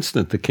didn't. For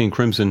instance, the King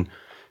Crimson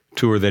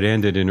tour that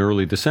ended in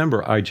early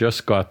December, I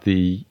just got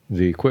the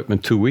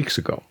equipment 2 weeks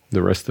ago.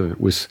 The rest of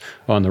it was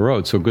on the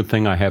road. So good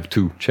thing I have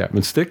two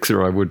Chapman sticks,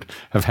 or I would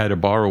have had to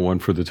borrow one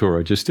for the tour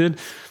I just did.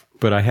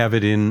 But I have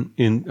it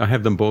I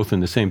have them both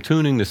in the same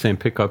tuning, the same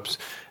pickups.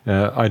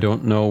 I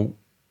don't know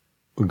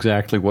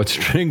exactly what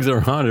strings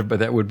are on it, but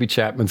that would be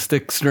Chapman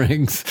stick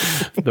strings,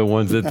 the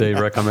ones that they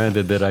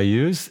recommended that I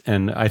use.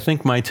 And I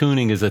think my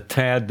tuning is a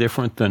tad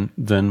different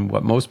than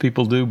what most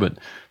people do, but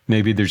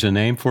maybe there's a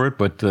name for it.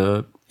 But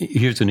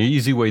here's an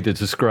easy way to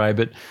describe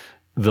it.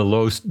 The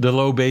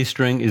low bass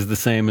string is the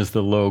same as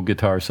the low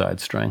guitar side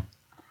string.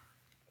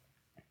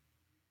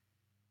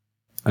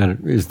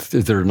 Is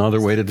there another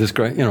way to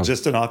describe?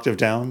 Just an octave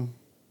down?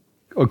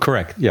 Oh,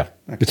 correct. Yeah.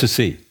 Okay. It's a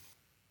C.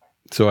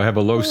 So I have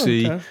a low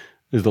C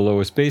is the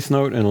lowest bass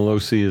note, and a low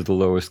C is the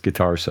lowest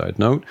guitar side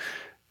note.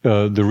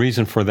 the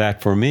reason for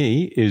that for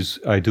me is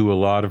I do a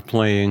lot of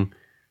playing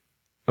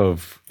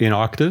in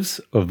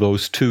octaves of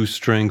those two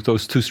strings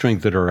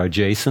that are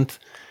adjacent,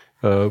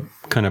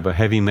 kind of a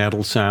heavy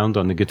metal sound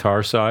on the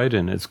guitar side,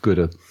 and as good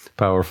a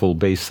powerful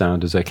bass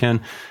sound as I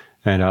can.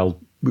 And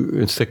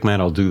in Stickman,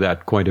 I'll do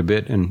that quite a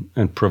bit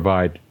and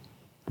provide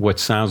what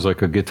sounds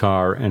like a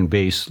guitar and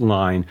bass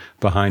line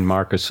behind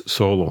Marcus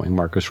soloing,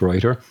 Marcus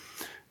Reuter.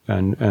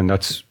 And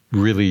that's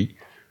really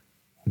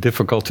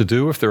difficult to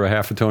do if they're a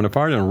half a tone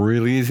apart, and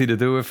really easy to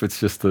do if it's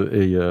just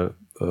a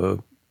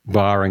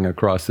barring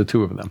across the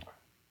two of them.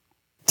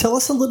 Tell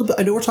us a little bit,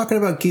 I know we're talking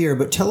about gear,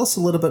 but tell us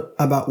a little bit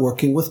about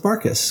working with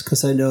Marcus,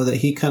 because I know that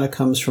he kind of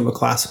comes from a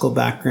classical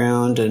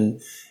background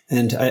and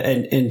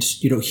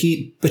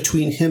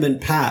between him and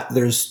Pat,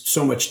 there's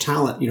so much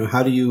talent.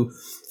 How do you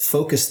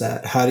focus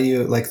that? How do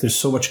you, there's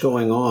so much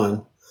going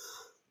on.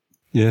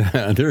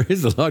 Yeah, there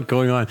is a lot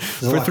going on.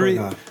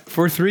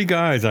 For three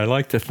guys, I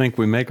like to think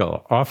we make an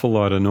awful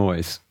lot of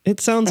noise. It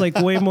sounds like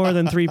way more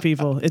than three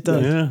people. It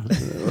does.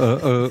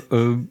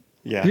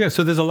 Yeah. Yeah,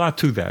 so there's a lot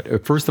to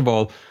that. First of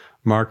all,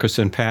 Marcus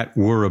and Pat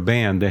were a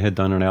band. They had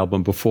done an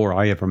album before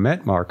I ever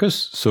met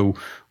Marcus. So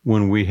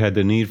when we had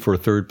the need for a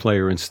third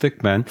player in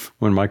Stickman,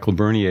 when Michael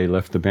Bernier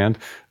left the band,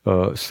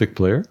 stick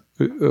player,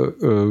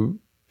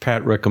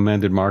 Pat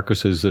recommended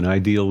Marcus as an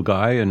ideal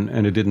guy,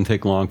 and it didn't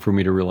take long for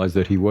me to realize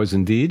that he was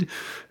indeed.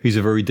 He's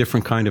a very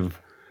different kind of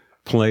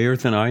player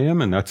than I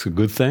am, and that's a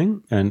good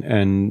thing.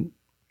 And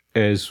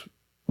as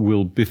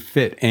will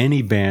befit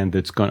any band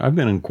that's gone, I've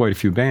been in quite a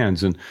few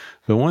bands, and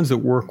the ones that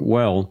work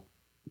well,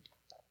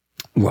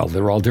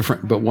 they're all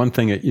different. But one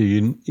thing that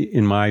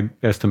in my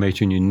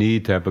estimation, you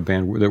need to have a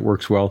band that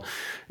works well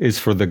is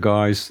for the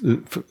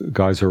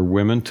guys or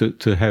women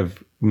to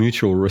have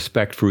mutual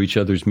respect for each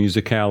other's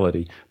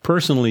musicality.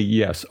 Personally,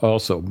 yes,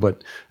 also,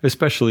 but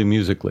especially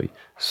musically.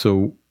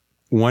 So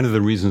one of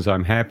the reasons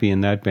I'm happy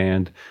in that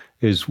band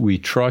is we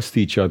trust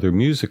each other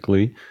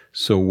musically.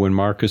 So when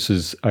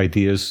Marcus's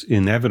ideas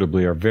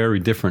inevitably are very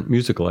different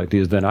musical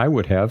ideas than I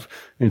would have,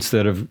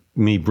 instead of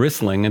me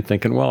bristling and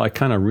thinking, well, I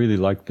kind of really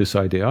like this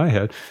idea I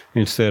had,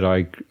 instead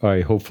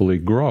I hopefully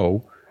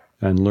grow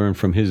and learn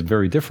from his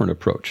very different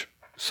approach.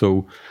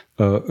 So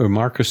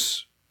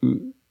Marcus,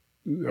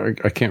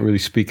 I can't really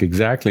speak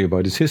exactly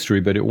about his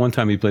history, but at one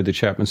time he played the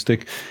Chapman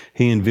stick.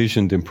 He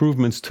envisioned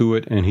improvements to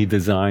it, and he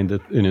designed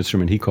an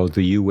instrument he called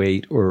the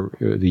U8 or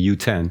the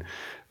U10,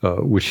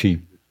 which he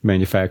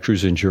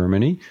manufactures in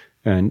Germany.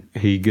 And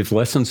he gives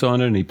lessons on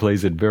it, and he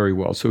plays it very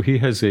well. So he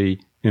has in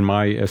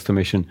my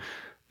estimation,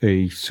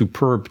 a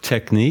superb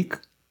technique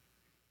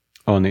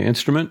on the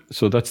instrument.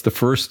 So that's the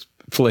first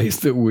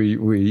place that we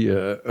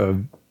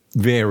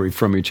vary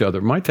from each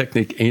other. My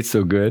technique ain't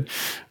so good.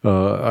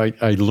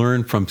 I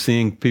learned from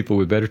seeing people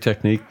with better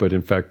technique, but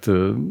in fact,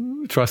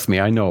 trust me,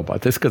 I know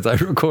about this because I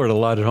record a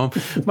lot at home.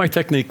 My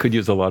technique could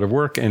use a lot of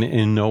work, and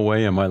in no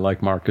way am I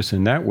like Marcus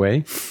in that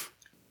way.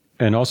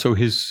 And also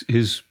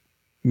his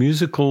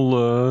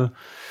musical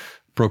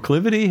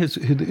proclivity,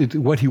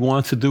 what he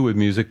wants to do with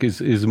music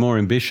is more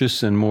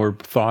ambitious and more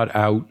thought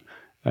out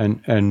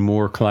and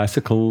more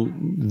classical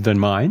than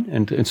mine.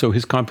 And so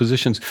his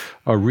compositions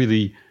are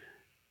really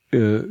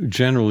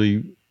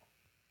generally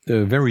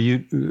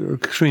very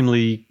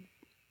extremely,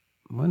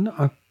 I'm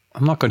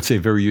not going to say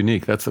very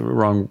unique. That's the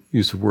wrong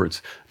use of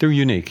words. They're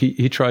unique.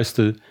 He tries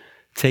to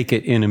take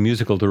it in a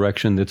musical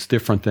direction that's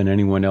different than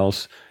anyone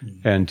else,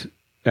 and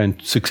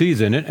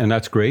succeeds in it, and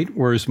that's great.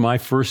 Whereas my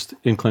first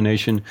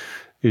inclination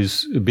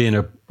is being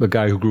a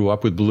guy who grew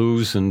up with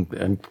blues and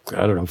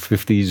I don't know,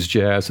 50s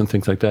jazz and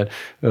things like that.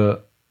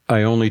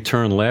 I only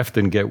turn left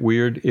and get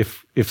weird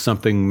if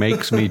something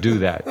makes me do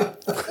that.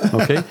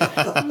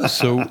 Okay?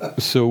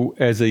 So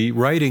as a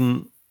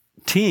writing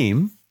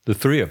team, the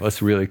three of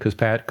us really, because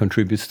Pat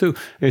contributes too,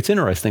 it's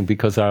interesting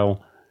because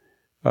I'll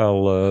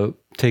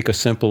take a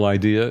simple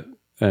idea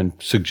and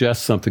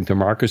suggest something to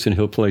Marcus, and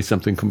he'll play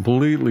something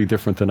completely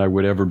different than I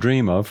would ever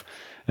dream of.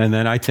 And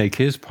then I take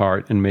his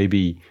part and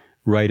maybe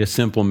write a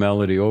simple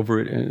melody over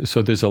it. And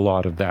so there's a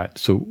lot of that.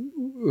 So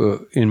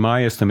in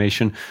my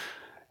estimation,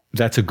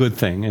 that's a good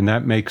thing, and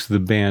that makes the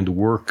band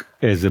work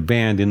as a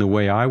band in the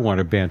way I want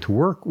a band to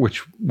work,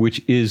 which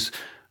is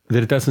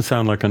that it doesn't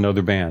sound like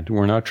another band.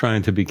 We're not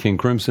trying to be King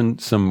Crimson.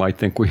 Some might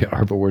think we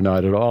are, but we're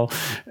not at all.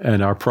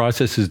 And our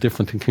process is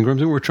different than King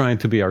Crimson. We're trying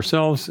to be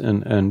ourselves,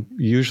 and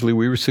usually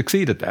we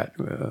succeed at that.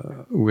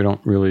 We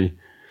don't really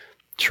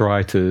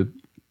try to,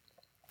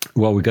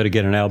 well, we got to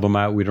get an album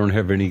out. We don't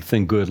have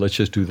anything good. Let's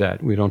just do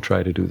that. We don't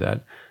try to do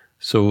that.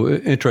 So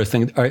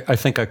interesting. I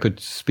think I could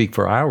speak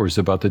for hours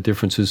about the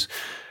differences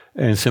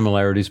and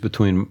similarities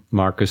between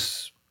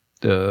Marcus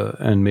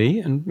and me,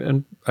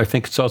 and I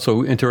think it's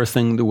also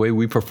interesting the way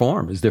we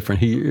perform is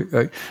different.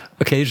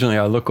 Occasionally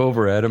I look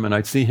over at him and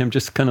I see him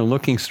just kind of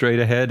looking straight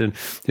ahead, and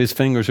his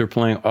fingers are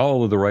playing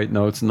all of the right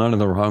notes, none of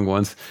the wrong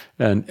ones,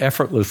 and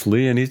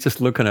effortlessly, and he's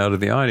just looking out of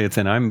the audience,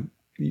 and I'm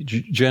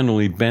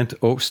generally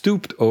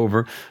stooped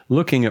over,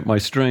 looking at my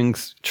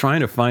strings,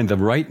 trying to find the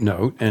right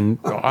note, and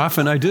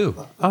often I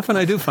do. Often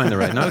I do find the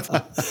right note.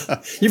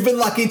 You've been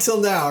lucky till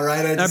now,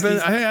 right?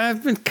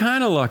 I've been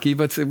kind of lucky,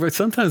 but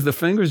sometimes the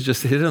fingers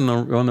just hit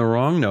on the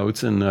wrong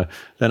notes, and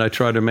then I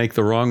try to make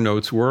the wrong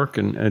notes work,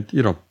 and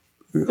a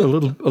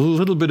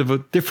little bit of a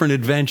different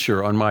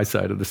adventure on my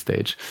side of the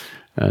stage,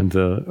 and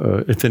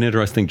it's an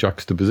interesting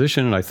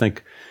juxtaposition, and I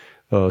think.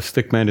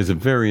 Stickmen is a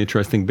very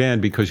interesting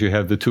band because you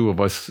have the two of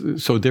us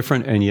so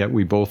different, and yet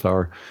we both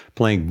are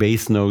playing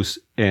bass notes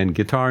and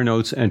guitar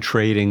notes and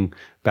trading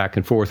back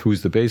and forth.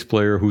 Who's the bass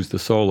player? Who's the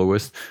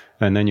soloist?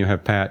 And then you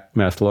have Pat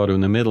Mastelotto in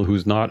the middle,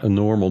 who's not a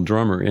normal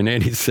drummer in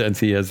any sense.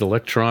 He has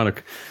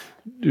acoustic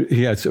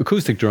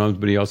drums,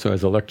 but he also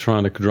has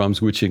electronic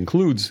drums, which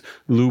includes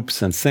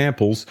loops and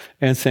samples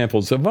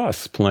of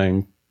us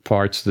playing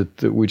parts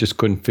that we just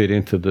couldn't fit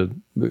into the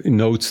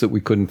notes that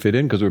we couldn't fit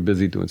in because we're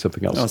busy doing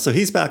something else. Oh, so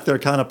he's back there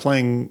kind of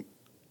playing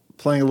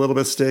a little bit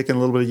of stick and a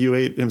little bit of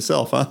U8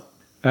 himself, huh?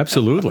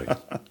 Absolutely.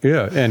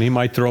 Yeah. And he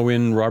might throw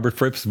in Robert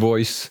Fripp's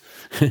voice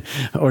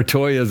or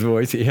Toya's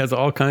voice. He has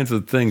all kinds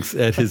of things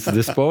at his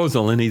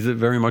disposal, and he's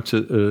very much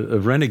a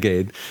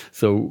renegade.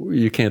 So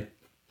you can't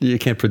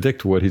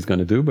predict what he's going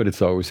to do, but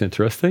it's always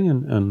interesting.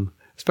 And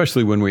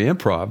especially when we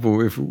improv,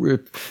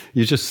 if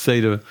you just say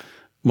to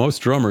most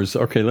drummers,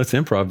 okay, let's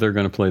improv, they're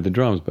going to play the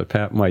drums, but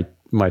Pat might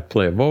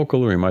play a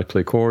vocal, or he might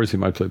play chords, he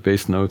might play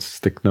bass notes,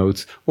 stick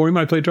notes, or he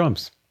might play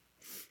drums.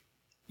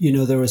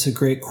 There was a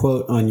great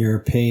quote on your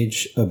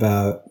page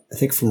about, I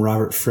think from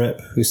Robert Fripp,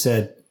 who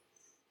said,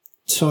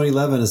 Tony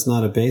Levin is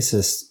not a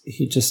bassist,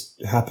 he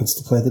just happens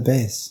to play the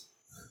bass.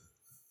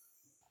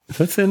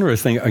 That's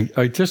interesting.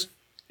 I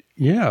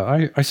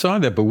saw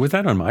that, but was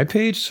that on my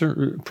page?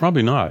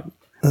 Probably not.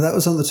 That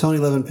was on the Tony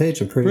Levin page,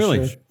 I'm pretty sure.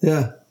 Really?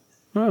 Yeah.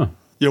 Oh.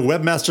 Your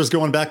webmaster's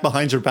going back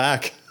behind your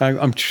back.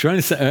 I'm trying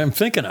to say. I'm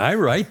thinking I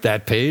write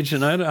that page,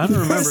 and I don't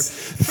remember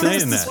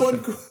saying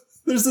that.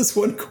 There's this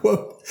one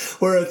quote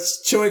where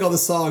it's showing all the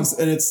songs,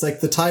 and it's like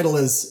the title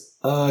is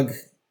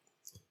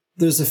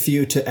there's a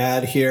few to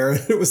add here.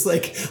 It was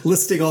like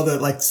listing all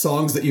the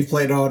songs that you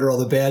played on, or all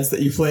the bands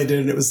that you played in.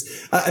 And it was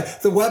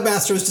the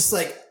webmaster was just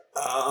like,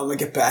 I'm gonna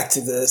get back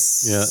to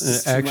this. Yeah,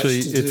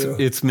 actually,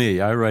 it's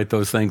me. I write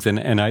those things,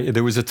 and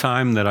there was a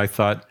time that I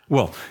thought,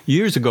 well,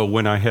 years ago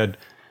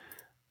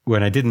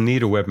when I didn't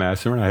need a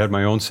webmaster and I had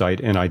my own site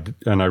and I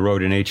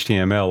wrote in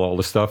HTML all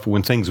the stuff,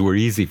 when things were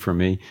easy for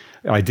me,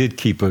 I did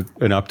keep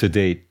an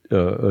up-to-date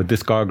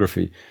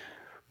discography.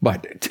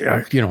 But,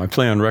 I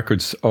play on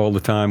records all the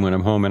time when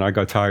I'm home, and I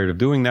got tired of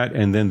doing that.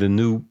 And then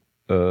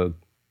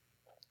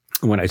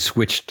when I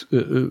switched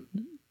the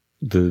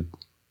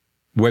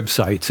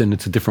websites, and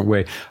it's a different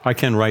way. I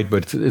can write,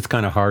 but it's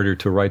kind of harder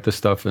to write the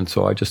stuff, and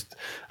so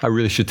I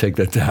really should take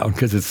that down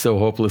because it's so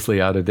hopelessly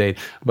out of date.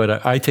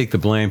 But I take the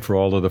blame for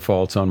all of the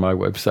faults on my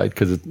website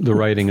because the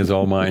writing is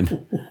all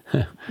mine.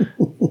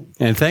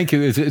 And thank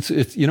you.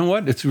 It's you know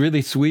what? It's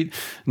really sweet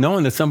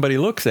knowing that somebody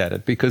looks at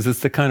it, because it's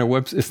the kind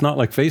of it's not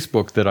like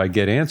Facebook that I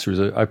get answers.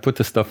 I put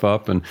the stuff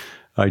up and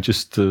I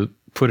just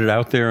put it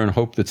out there and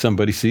hope that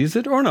somebody sees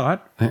it or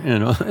not,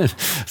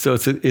 So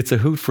it's a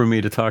hoot for me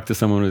to talk to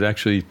someone who's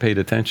actually paid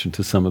attention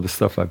to some of the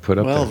stuff I put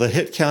up there. Well, the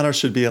hit counter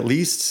should be at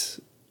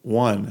least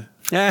one.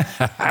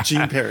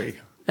 Gene Perry.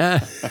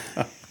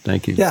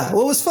 Thank you. Yeah,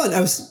 well, it was fun.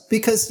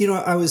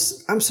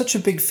 I'm such a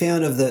big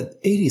fan of the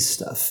 80s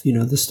stuff,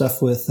 the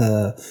stuff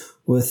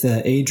with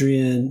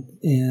Adrian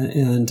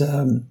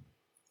and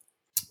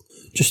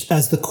just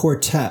as the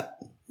quartet.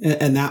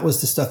 And that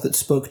was the stuff that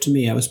spoke to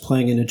me. I was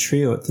playing in a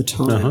trio at the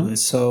time. Uh-huh.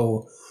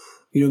 So,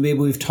 maybe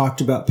we've talked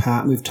about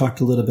Pat and we've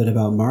talked a little bit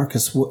about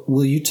Marcus.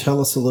 Will you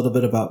tell us a little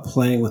bit about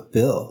playing with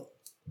Bill?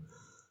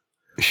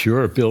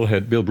 Sure. Bill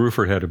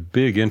Bruford had a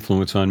big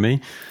influence on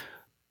me.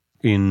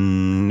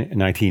 In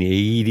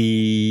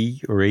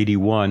 1980 or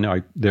 81,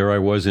 I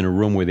was in a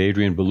room with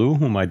Adrian Belew,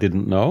 whom I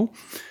didn't know.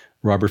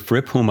 Robert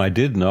Fripp, whom I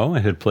did know. I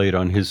had played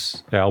on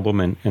his album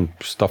and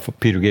stuff,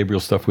 Peter Gabriel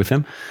stuff with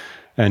him.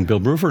 And Bill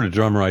Bruford, a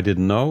drummer I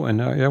didn't know,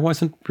 and I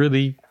wasn't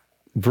really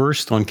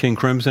versed on King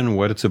Crimson and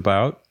what it's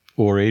about,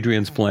 or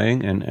Adrian's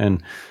playing,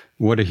 and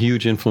what a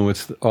huge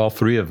influence all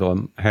three of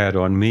them had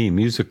on me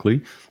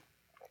musically.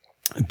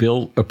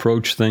 Bill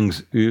approached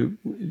things,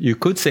 you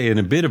could say, in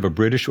a bit of a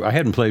British. I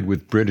hadn't played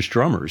with British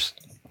drummers,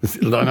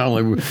 not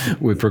only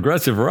with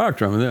progressive rock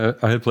drummers.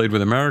 I had played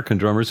with American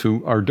drummers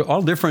who are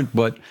all different,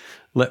 but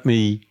let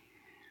me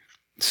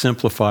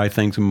simplify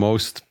things.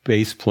 Most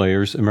bass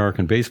players,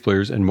 American bass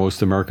players, and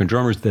most American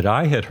drummers that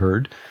I had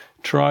heard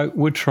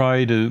would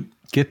try to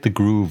get the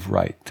groove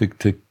right, to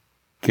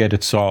get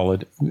it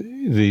solid.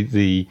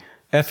 The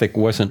ethic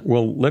wasn't,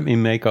 well, let me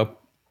make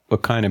up a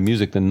kind of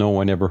music that no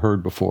one ever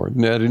heard before.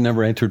 That had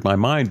never entered my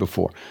mind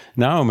before.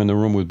 Now I'm in the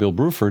room with Bill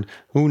Bruford,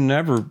 who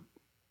never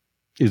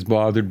is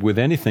bothered with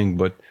anything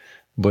but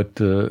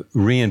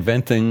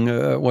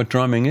reinventing what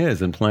drumming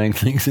is and playing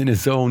things in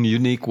his own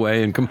unique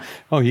way. And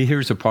he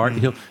hears a part.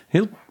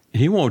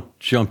 He won't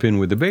jump in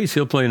with the bass.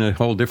 He'll play in a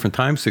whole different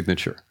time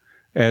signature,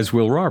 as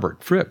will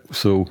Robert Fripp.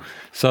 So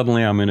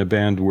suddenly I'm in a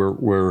band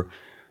where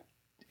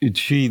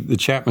the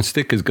Chapman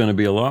stick is going to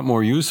be a lot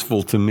more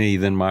useful to me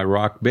than my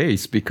rock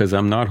bass, because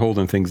I'm not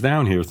holding things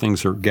down here.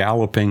 Things are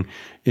galloping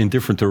in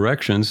different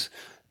directions.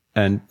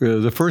 And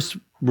the first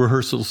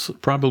rehearsals,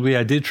 probably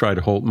I did try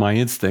to hold, my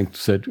instinct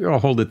said, oh,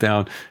 hold it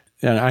down.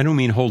 And I don't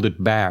mean hold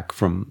it back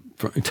from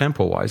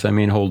tempo-wise. I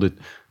mean hold it,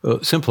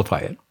 simplify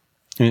it.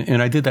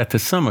 And I did that to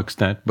some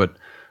extent, but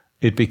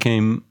it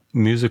became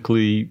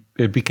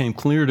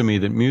clear to me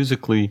that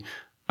musically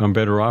I'm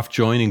better off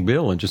joining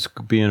Bill and just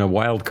being another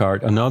wild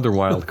card,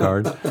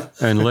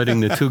 and letting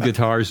the two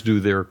guitars do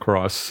their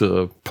cross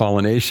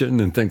pollination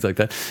and things like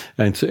that.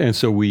 And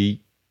so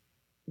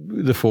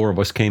the four of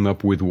us came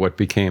up with what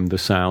became the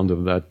sound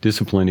of that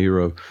Discipline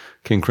era of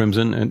King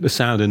Crimson, and the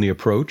sound and the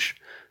approach,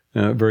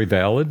 very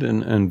valid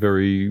and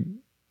very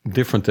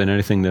different than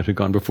anything that had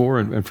gone before.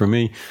 And for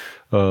me,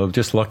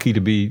 just lucky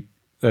to be,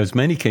 as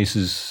many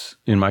cases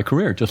in my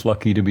career, just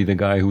lucky to be the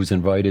guy who was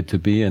invited to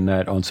be in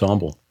that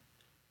ensemble.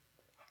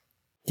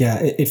 Yeah,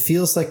 it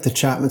feels like the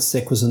Chapman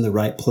stick was in the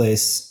right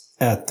place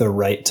at the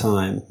right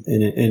time.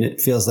 And it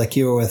feels like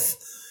you were with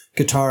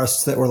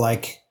guitarists that were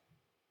like,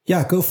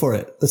 yeah, go for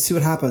it. Let's see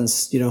what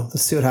happens.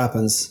 Let's see what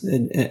happens.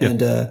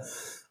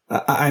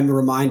 I'm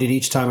reminded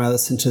each time I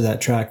listen to that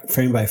track,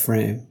 Frame by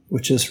Frame,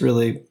 which is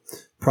really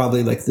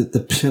probably like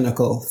the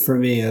pinnacle for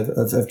me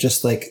of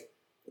just like,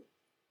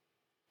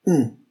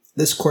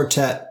 this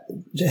quartet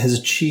has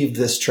achieved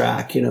this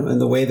track,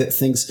 and the way that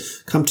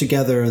things come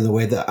together, and the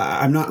way that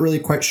I'm not really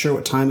quite sure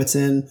what time it's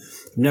in.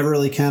 Never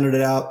really counted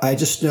it out. I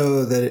just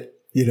know that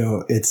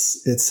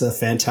it's a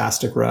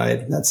fantastic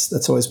ride.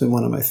 That's always been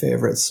one of my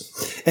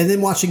favorites. And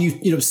then watching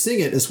you sing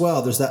it as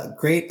well. There's that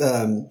great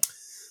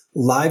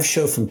live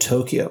show from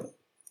Tokyo,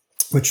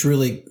 which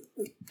really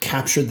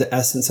captured the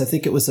essence. I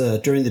think it was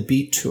during the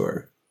Beat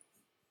tour.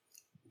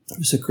 It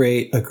was a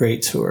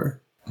great tour.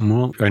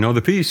 Well, I know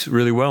the piece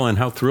really well, and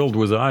how thrilled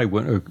was I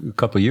a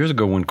couple of years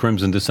ago when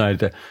Crimson decided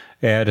to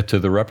add it to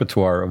the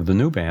repertoire of the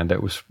new band.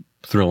 That was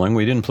thrilling.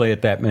 We didn't play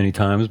it that many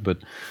times, but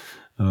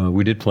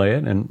we did play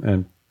it,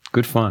 and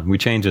good fun. We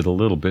changed it a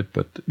little bit,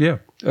 but yeah,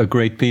 a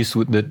great piece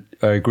that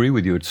I agree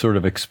with you. It sort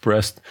of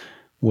expressed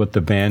what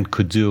the band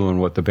could do and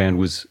what the band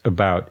was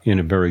about in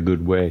a very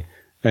good way.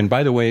 And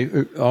by the way,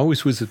 it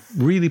always was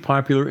really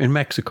popular in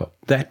Mexico,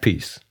 that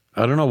piece.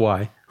 I don't know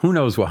why. Who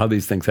knows how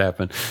these things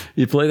happen?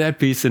 You play that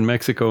piece in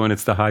Mexico and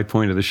it's the high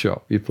point of the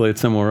show. You play it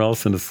somewhere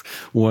else and it's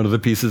one of the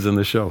pieces in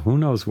the show. Who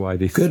knows why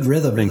these good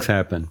rhythm things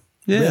happen?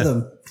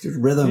 Yeah.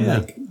 Rhythm. Yeah.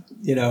 Like,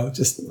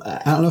 just,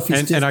 I don't know if you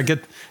and I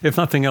get, if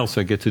nothing else,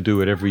 I get to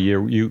do it every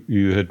year.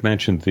 You had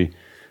mentioned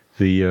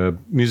the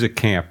music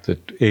camp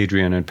that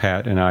Adrian and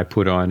Pat and I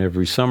put on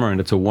every summer,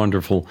 and it's a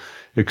wonderful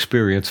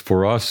experience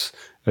for us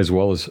as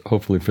well as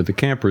hopefully for the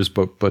campers.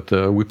 But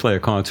we play a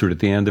concert at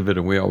the end of it,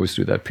 and we always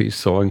do that piece.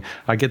 So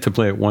I get to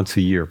play it once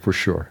a year for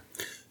sure.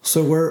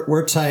 So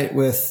we're tight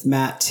with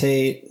Matt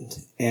Tate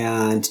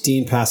and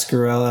Dean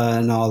Pascarella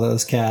and all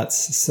those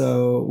cats.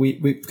 So we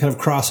kind of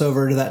cross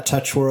over to that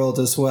touch world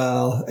as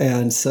well.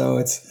 And so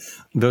it's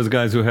those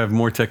guys who have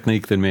more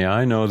technique than me.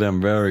 I know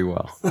them very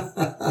well.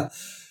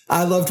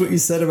 I loved what you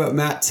said about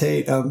Matt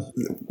Tate.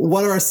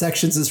 One of our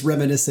sections is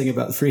reminiscing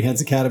about the Free Hands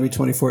Academy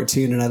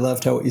 2014, and I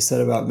loved what you said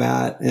about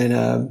Matt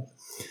and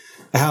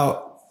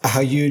how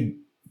you'd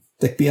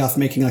like be off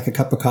making like a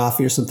cup of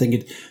coffee or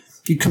something.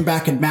 You'd come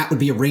back and Matt would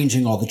be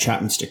arranging all the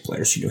Chapman stick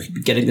players. He'd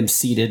be getting them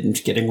seated and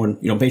getting one.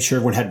 Make sure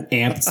everyone had an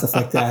amp and stuff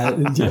like that.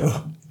 And,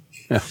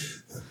 Yeah.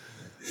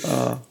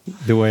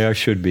 The way I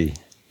should be.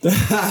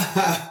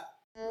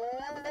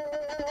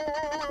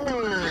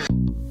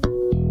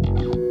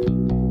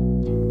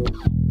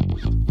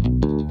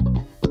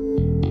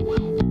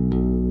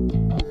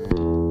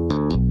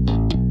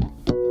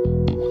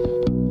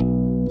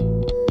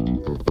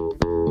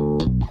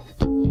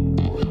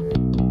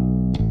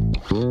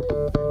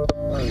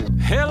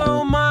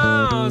 Hello,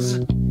 Mars.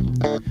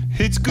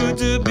 It's good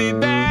to be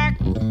back.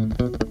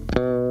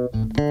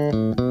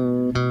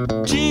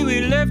 Gee,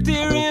 we left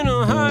here in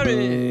a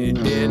hurry.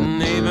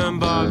 Didn't even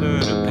bother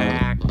to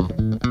pack.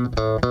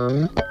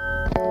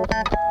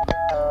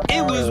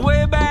 It was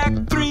way back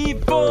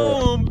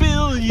 3-4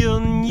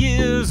 billion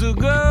years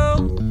ago.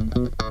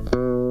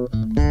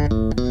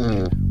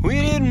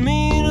 We didn't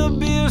mean to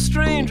be a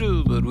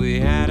stranger, but we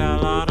had a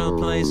lot of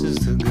places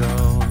to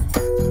go.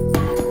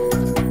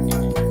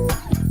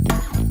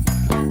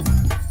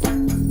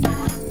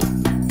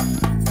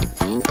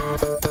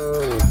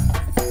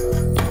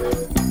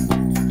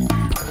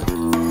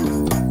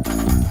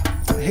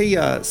 Hey,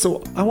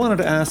 so I wanted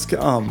to ask,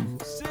 I'm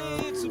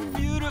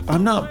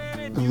not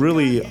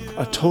really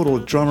a total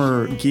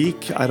drummer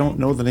geek. I don't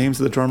know the names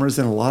of the drummers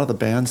in a lot of the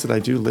bands that I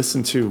do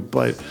listen to,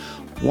 but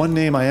one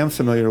name I am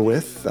familiar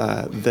with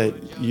that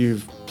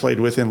you've played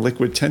with in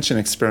Liquid Tension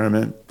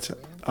Experiment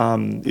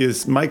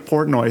is Mike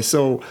Portnoy.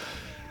 So,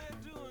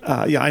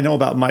 yeah, I know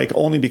about Mike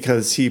only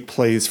because he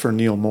plays for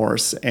Neil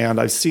Morse, and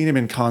I've seen him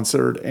in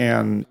concert,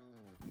 and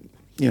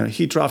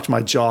he dropped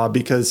my jaw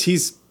because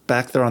he's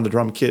back there on the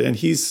drum kit, and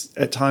he's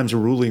at times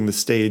ruling the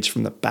stage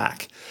from the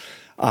back.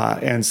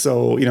 And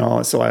so,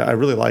 I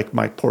really like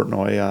Mike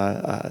Portnoy,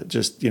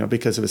 just,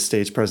 because of his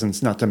stage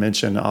presence, not to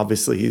mention,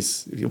 obviously,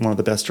 he's one of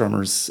the best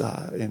drummers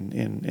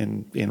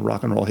in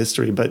rock and roll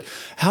history. But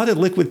how did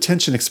Liquid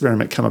Tension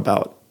Experiment come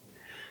about?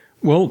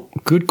 Well,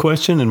 good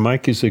question. And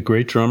Mike is a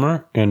great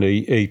drummer and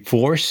a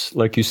force,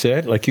 like you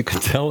said. Like you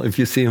can tell if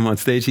you see him on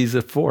stage, he's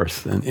a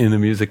force in the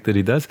music that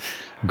he does.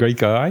 Great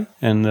guy.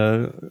 And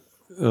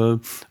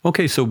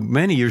okay, so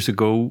many years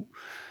ago,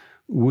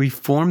 we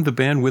formed the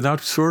band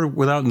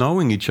without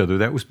knowing each other.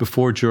 That was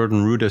before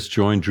Jordan Rudess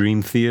joined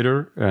Dream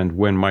Theater, and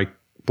when Mike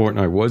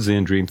Portnoy was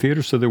in Dream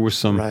Theater, so there was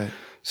some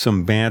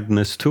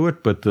bandness to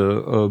it. But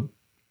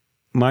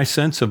my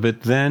sense of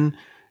it then,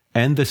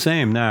 and the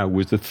same now,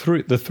 was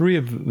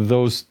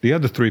the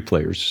other three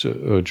players,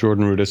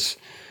 Jordan Rudess,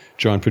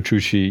 John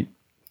Petrucci,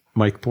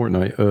 Mike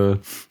Portnoy.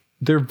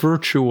 They're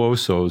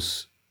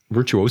virtuosi,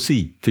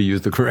 to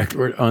use the correct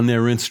word, on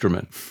their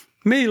instrument.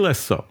 Me less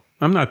so.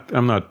 I'm not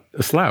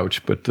a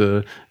slouch, but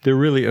they're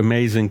really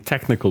amazing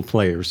technical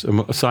players,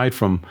 aside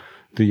from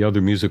the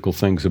other musical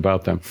things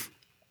about them.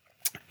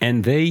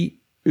 And they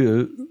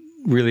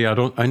really,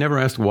 I never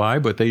asked why,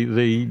 but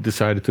they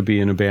decided to be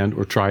in a band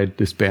or tried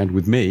this band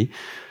with me,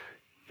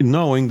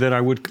 knowing that I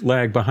would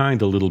lag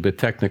behind a little bit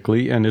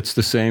technically. And it's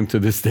the same to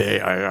this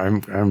day.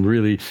 I'm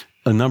really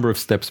a number of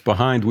steps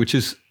behind, which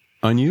is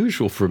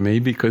unusual for me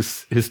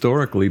because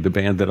historically the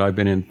band that I've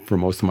been in for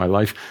most of my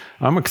life,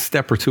 I'm a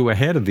step or two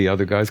ahead of the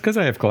other guys because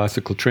I have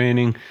classical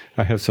training,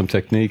 I have some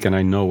technique, and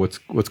I know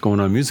what's going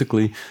on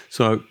musically.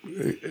 So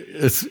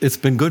it's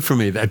been good for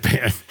me, that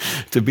band,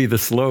 to be the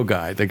slow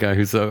guy, the guy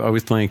who's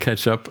always playing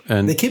catch up.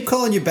 And they keep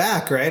calling you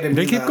back, right?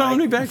 They keep calling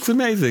me back. It's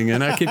amazing,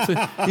 and I keep saying,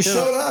 you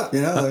showed up,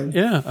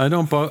 yeah, I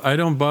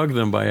don't bug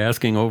them by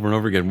asking over and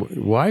over again,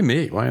 why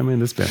me? Why am I in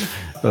this band?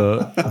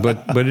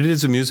 But it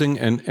is amusing,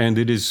 and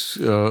it is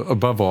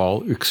above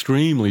all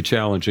extremely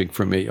challenging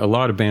for me. A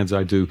lot of bands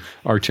I do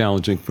are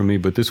challenging for me,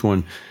 but this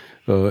one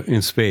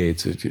in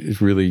spades,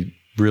 it's really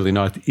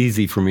not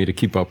easy for me to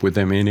keep up with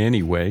them in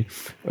any way.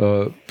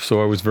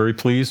 So I was very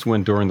pleased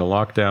when during the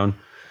lockdown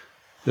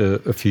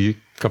a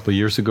couple of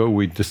years ago,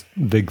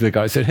 the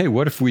guy said, hey,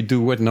 what if we do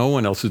what no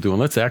one else is doing?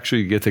 Let's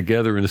actually get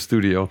together in the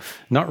studio,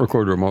 not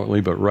record remotely,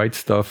 but write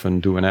stuff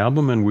and do an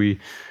album. And we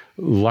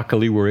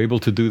luckily were able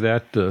to do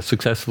that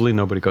successfully.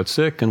 Nobody got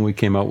sick, and we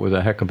came out with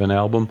a heck of an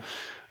album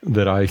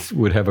that I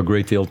would have a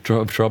great deal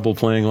of trouble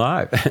playing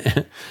live.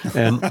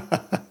 And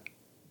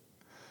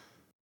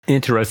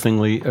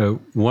interestingly,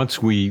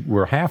 once we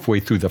were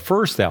halfway through the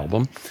first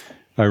album,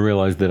 I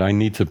realized that I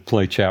need to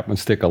play Chapman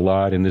Stick a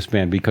lot in this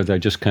band because I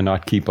just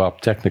cannot keep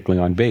up technically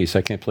on bass.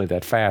 I can't play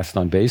that fast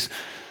on bass,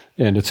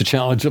 and it's a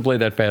challenge to play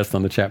that fast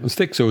on the Chapman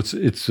Stick. So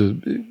it's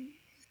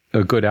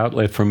a good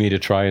outlet for me to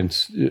try and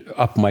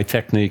up my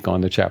technique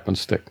on the Chapman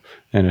Stick,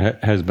 and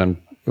it has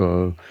been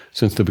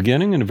since the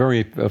beginning, and a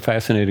very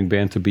fascinating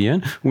band to be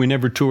in. We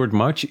never toured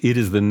much. It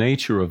is the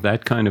nature of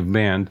that kind of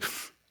band.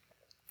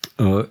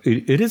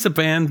 It is a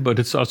band, but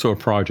it's also a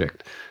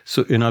project.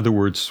 So in other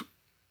words,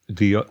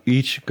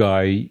 each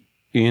guy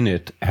in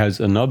it has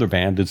another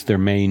band that's their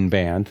main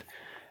band.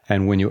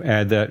 And when you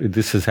add that,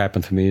 this has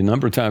happened to me a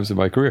number of times in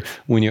my career,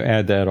 when you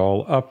add that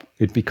all up,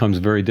 it becomes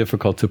very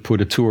difficult to put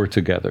a tour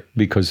together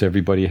because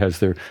everybody has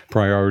their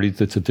priorities.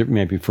 That's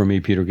maybe for me,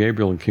 Peter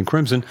Gabriel and King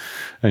Crimson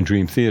and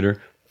Dream Theater.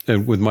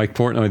 And with Mike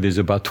Portnoy, there's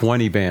about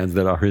 20 bands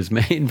that are his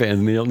main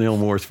band. Neil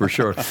Morse for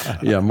sure.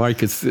 Yeah,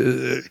 Mike is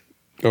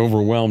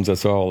overwhelms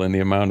us all in the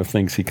amount of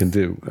things he can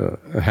do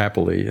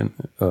happily. And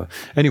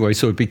anyway,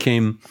 so it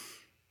became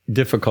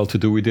difficult to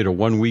do. We did a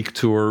 1-week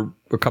tour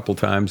a couple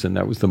times, and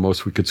that was the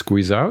most we could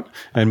squeeze out.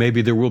 And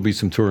maybe there will be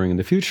some touring in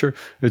the future.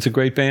 It's a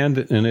great band,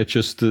 and it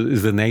just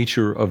is the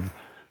nature of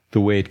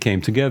the way it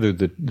came together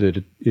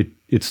that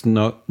it's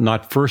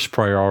not first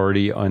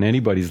priority on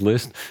anybody's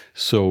list.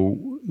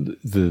 So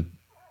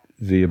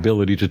the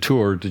ability to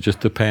tour just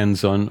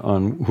depends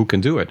on who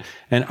can do it.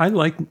 And I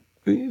like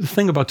the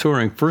thing about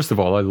touring. First of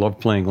all, I love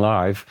playing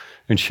live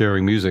and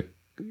sharing music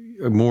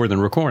more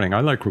than recording.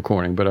 I like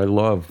recording, but I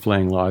love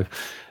playing live.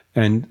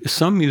 And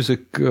some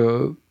music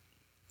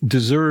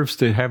deserves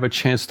to have a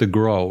chance to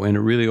grow, and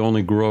it really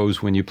only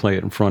grows when you play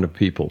it in front of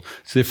people.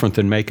 It's different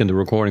than making the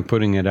recording,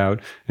 putting it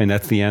out, and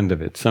that's the end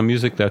of it. Some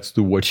music, that's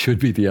what should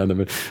be the end of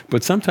it.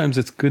 But sometimes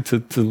it's good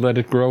to let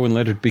it grow and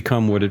let it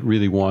become what it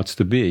really wants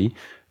to be.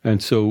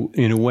 And so,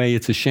 in a way,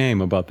 it's a shame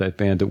about that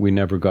band that we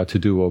never got to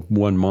do a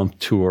 1-month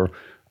tour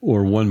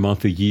or 1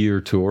 month a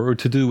year tour, or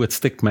to do what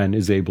Stickman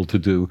is able to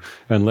do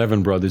and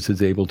Levin Brothers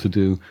is able to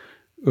do,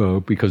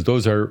 because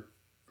those are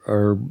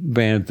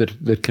bands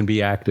that can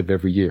be active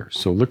every year.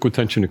 So Liquid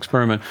Tension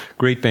Experiment,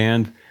 great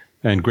band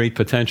and great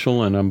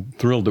potential, and I'm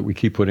thrilled that we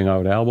keep putting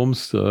out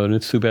albums, and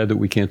it's too bad that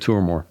we can't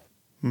tour more.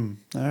 All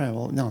right.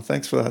 Well, no,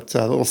 thanks for that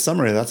little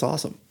summary. That's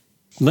awesome.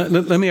 Let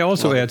me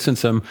also add,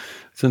 since I'm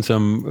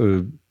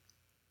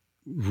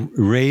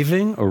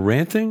raving or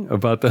ranting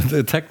about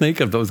the technique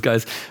of those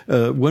guys.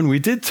 When we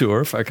did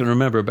tour, if I can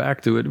remember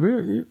back to it,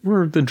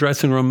 we're in the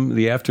dressing room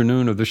the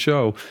afternoon of the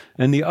show,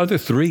 and the other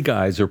 3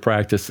 guys are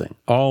practicing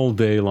all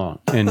day long.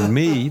 And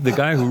me, the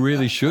guy who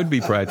really should be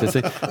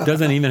practicing,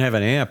 doesn't even have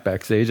an amp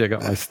backstage. I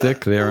got my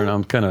stick there, and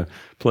I'm kind of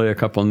play a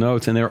couple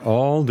notes, and they're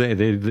all day.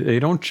 They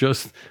don't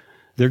just...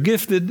 They're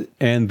gifted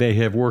and they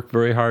have worked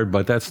very hard,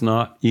 but that's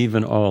not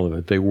even all of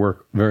it. They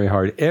work very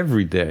hard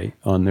every day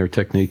on their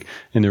technique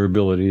and their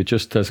ability. It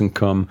just doesn't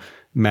come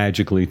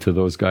magically to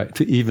those guys,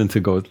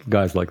 to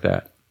guys like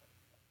that.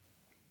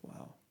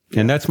 Wow.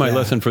 And that's my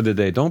lesson for the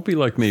day. Don't be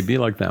like me, be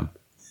like them.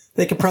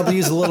 They could probably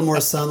use a little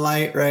more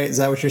sunlight, right? Is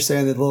that what you're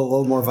saying? A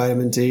little more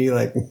vitamin D?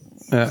 Like,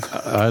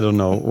 I don't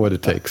know what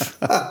it takes.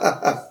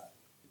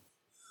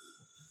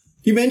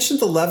 You mentioned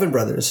the Levin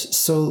Brothers,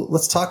 so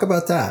let's talk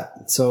about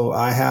that. So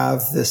I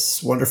have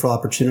this wonderful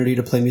opportunity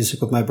to play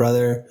music with my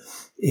brother,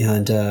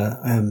 and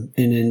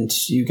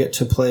you get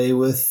to play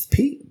with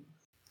Pete.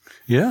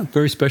 Yeah,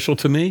 very special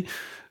to me.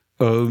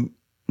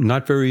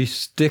 Not very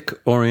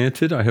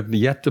stick-oriented. I have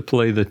yet to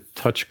play the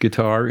touch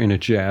guitar in a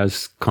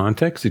jazz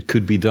context. It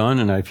could be done,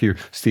 and I hear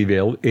Steve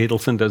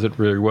Adelson does it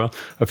very well.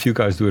 A few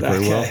guys do it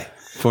very well.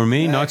 For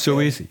me, not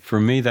so easy. For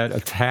me, that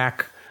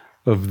attack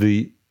of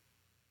the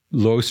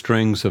low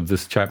strings of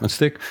this Chapman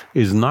stick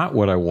is not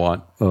what I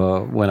want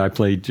when I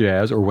play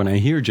jazz or when I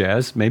hear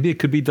jazz. Maybe it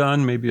could be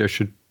done. Maybe I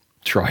should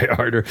try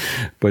harder.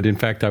 But in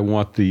fact, I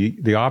want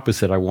the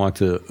opposite. I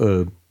want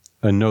a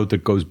note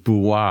that goes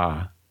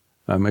bouah.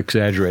 I'm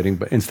exaggerating,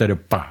 but instead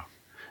of ba,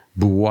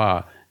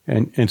 bouah.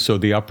 And so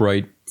the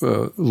upright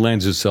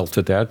lends itself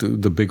to that.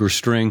 The bigger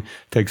string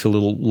takes a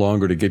little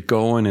longer to get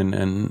going, and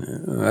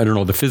I don't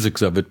know the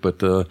physics of it,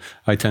 but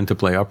I tend to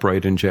play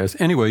upright in jazz.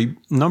 Anyway,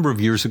 a number of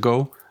years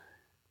ago,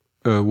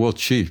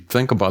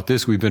 think about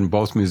this. We've been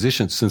both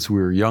musicians since we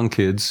were young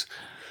kids.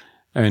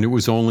 And it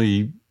was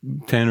only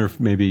 10 or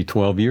maybe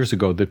 12 years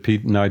ago that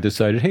Pete and I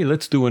decided, hey,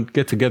 let's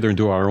get together and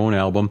do our own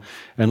album.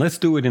 And let's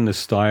do it in the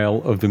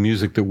style of the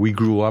music that we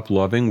grew up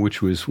loving,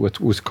 which was what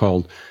was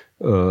called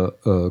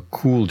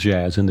cool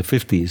jazz in the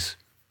 50s,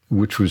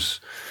 which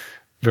was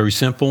very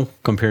simple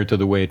compared to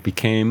the way it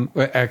became.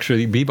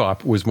 Actually,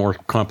 bebop was more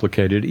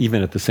complicated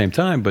even at the same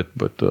time, but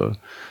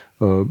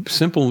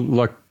simple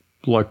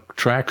like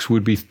tracks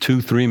would be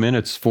 2-3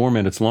 minutes, 4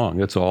 minutes long.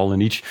 That's all.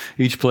 And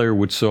each player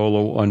would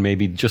solo on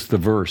maybe just the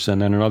verse,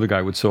 and then another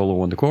guy would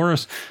solo on the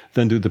chorus,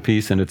 then do the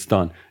piece, and it's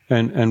done.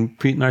 And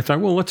Pete and I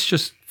thought, well, let's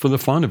just, for the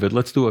fun of it,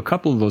 let's do a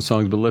couple of those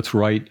songs, but let's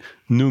write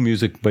new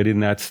music, but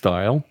in that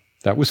style.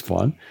 That was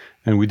fun.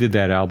 And we did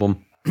that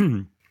album.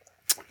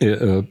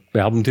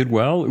 Album did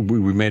well.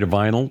 We made a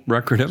vinyl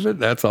record of it.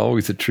 That's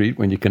always a treat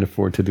when you can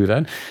afford to do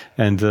that.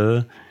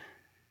 And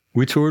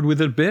we toured with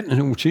it a bit,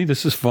 and gee,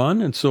 this is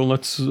fun, and so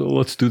let's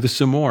do this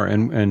some more.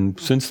 And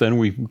since then,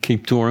 we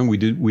keep touring. We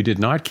did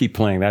not keep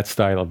playing that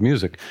style of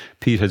music.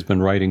 Pete has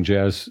been writing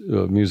jazz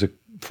music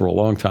for a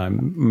long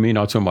time. Me,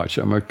 not so much.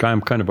 I'm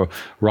kind of a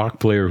rock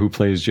player who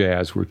plays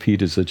jazz, where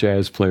Pete is a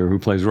jazz player who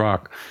plays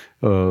rock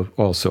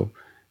also.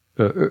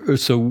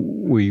 So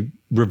we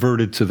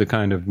reverted to the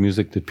kind of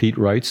music that Pete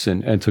writes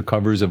and to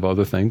covers of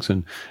other things,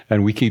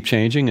 and we keep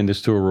changing. And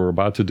this tour we're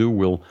about to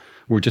do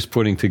we're just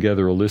putting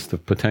together a list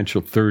of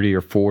potential 30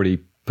 or 40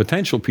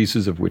 potential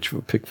pieces, of which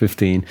we'll pick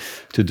 15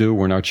 to do.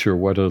 We're not sure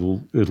what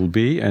it'll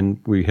be. And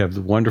we have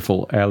the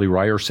wonderful Ali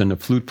Ryerson, a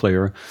flute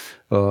player,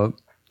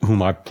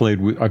 whom I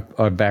played with.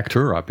 I backed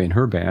her up in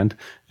her band,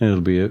 and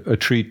it'll be a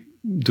treat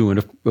doing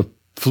a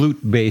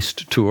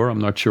flute-based tour.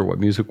 I'm not sure what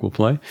music we'll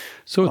play.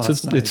 So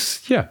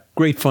it's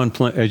great fun,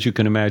 as you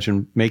can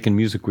imagine, making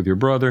music with your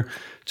brother,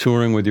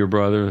 touring with your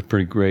brother. It's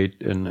pretty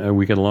great. And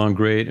we get along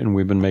great, and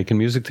we've been making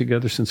music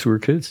together since we were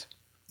kids.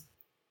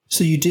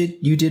 So you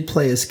did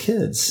play as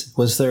kids.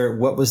 Tell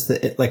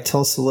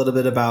us a little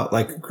bit about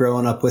like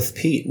growing up with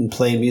Pete and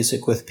playing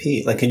music with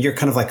Pete, like in your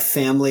kind of like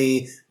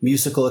family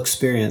musical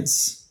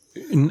experience.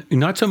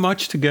 Not so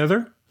much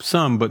together,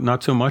 some, but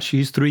not so much.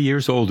 He's 3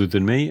 years older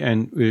than me.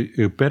 And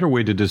a better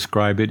way to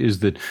describe it is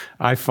that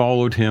I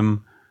followed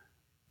him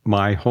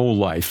my whole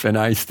life, and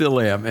I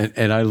still am.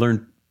 And I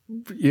learned,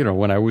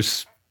 when I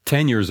was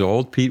 10 years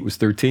old, Pete was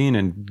 13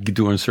 and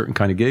doing certain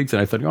kind of gigs.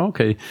 And I thought,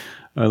 okay.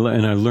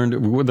 And I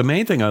learned, the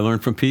main thing I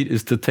learned from Pete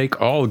is to take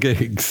all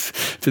gigs,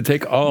 to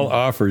take all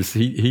offers.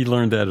 He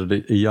learned that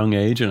at a young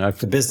age. And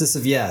the business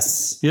of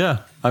yes.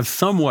 Yeah. I've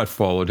somewhat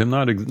followed him,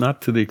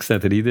 not to the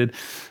extent that he did.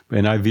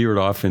 And I veered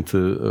off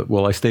into,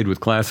 I stayed with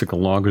classical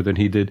longer than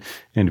he did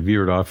and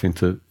veered off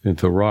into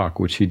rock,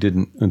 which he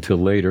didn't until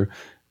later.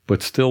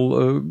 But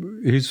still,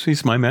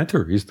 he's my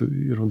mentor. He's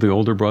the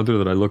older brother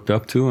that I looked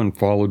up to and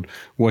followed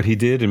what he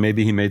did. And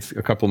maybe he made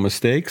a couple of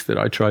mistakes that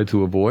I tried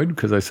to avoid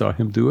because I saw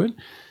him do it.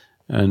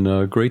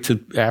 And great to,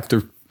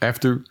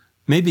 after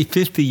maybe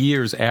 50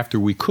 years after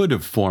we could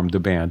have formed the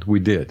band, we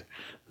did.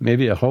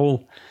 Maybe a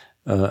whole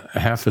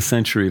half a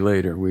century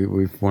later,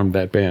 we formed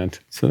that band.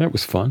 So that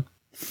was fun.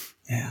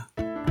 Yeah.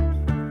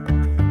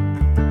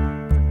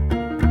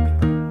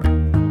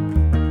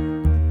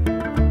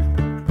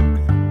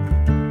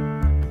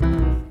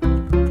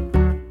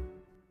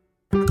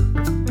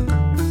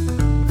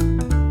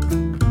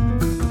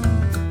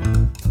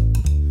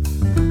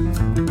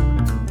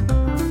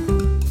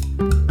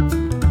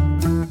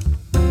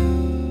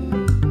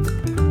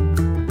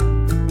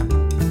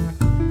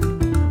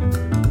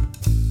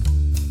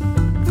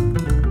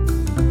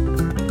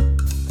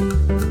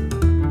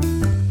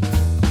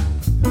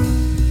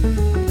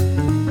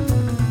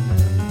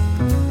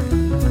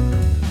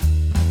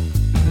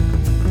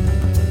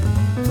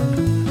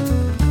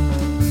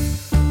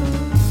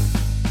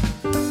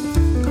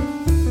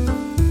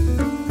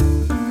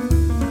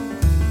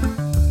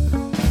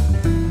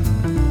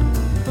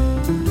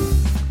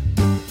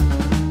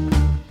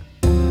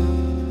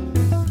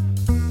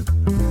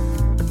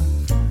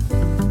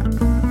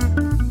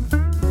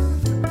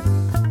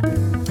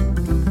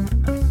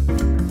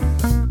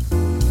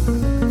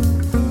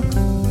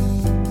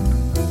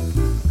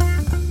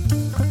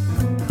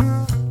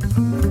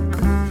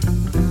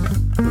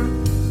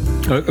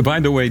 By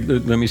the way,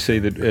 let me say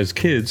that as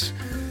kids,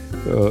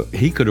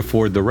 he could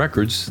afford the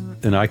records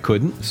and I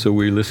couldn't. So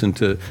we listened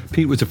to,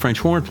 Pete was a French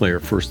horn player,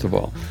 first of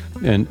all.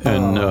 And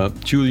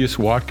Julius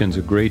Watkins,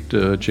 a great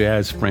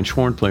jazz French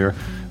horn player,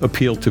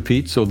 appealed to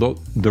Pete. So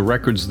the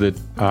records that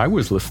I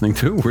was listening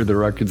to were the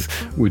records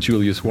with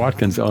Julius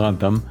Watkins on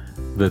them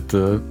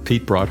that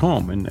Pete brought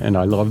home. And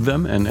I loved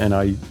them. And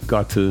I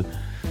got to,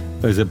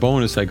 as a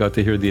bonus, I got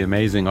to hear the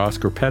amazing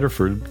Oscar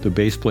Pettiford, the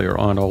bass player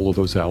on all of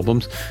those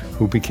albums,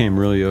 who became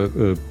really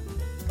a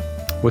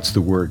what's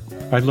the word?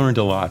 I learned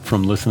a lot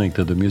from listening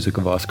to the music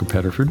of Oscar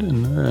Pettiford,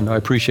 and I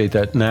appreciate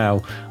that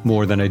now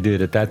more than I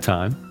did at that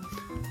time.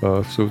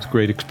 So it's a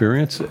great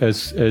experience,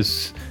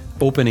 as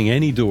opening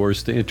any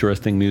doors to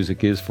interesting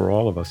music is for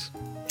all of us.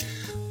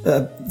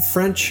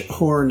 French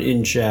horn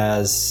in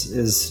jazz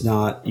is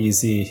not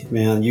easy,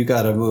 man. You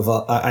got to move.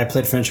 I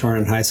played French horn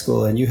in high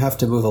school, and you have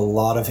to move a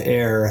lot of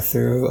air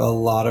through a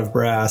lot of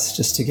brass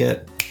just to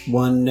get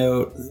one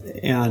note,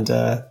 and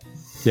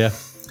yeah.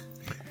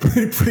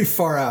 Pretty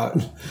far out.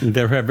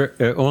 There have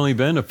only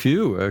been a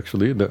few,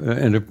 actually,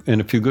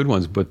 and a few good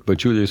ones, but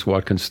Julius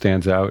Watkins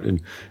stands out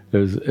and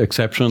is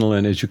exceptional.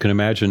 And as you can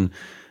imagine,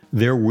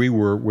 there we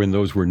were when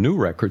those were new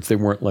records. They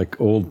weren't like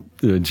old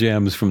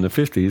gems from the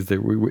 50s.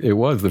 It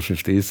was the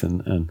 50s,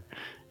 and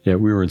yeah,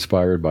 we were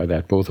inspired by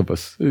that, both of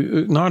us.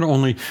 Not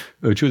only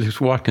Julius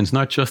Watkins,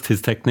 not just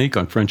his technique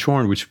on French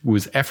horn, which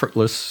was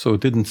effortless, so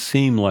it didn't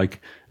seem like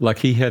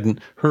he hadn't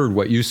heard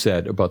what you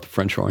said about the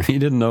French horn. He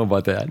didn't know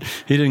about that.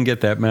 He didn't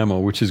get that memo,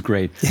 which is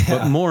great. Yeah.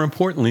 But more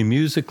importantly,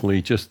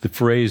 musically, just the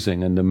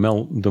phrasing and the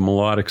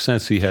melodic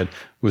sense he had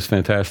was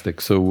fantastic.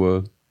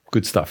 So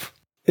good stuff.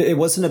 It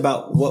wasn't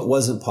about what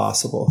wasn't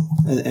possible,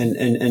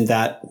 and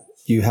that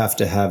you have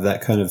to have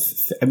that kind of,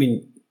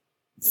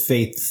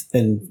 faith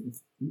and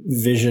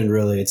vision.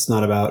 Really, it's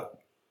not about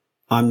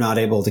I'm not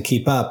able to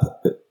keep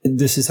up.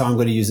 This is how I'm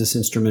going to use this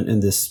instrument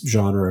in this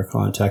genre or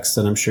context.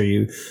 And I'm sure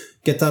you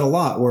get that a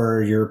lot,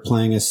 where you're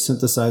playing a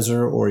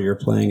synthesizer or you're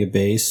playing a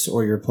bass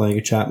or you're playing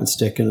a Chapman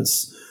stick, and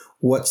it's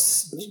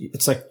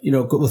like,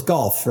 with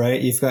golf,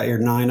 right? You've got your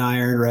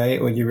 9-iron,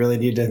 right, when you really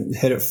need to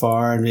hit it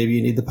far, and maybe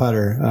you need the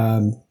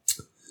putter.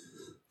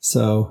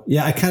 So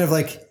yeah, I kind of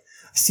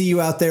see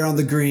you out there on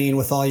the green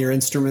with all your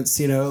instruments,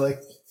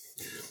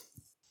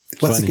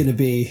 what's it going to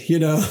be,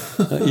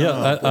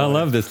 Yeah, I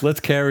love this. Let's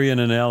carry an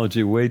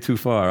analogy way too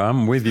far.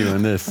 I'm with you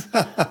in this.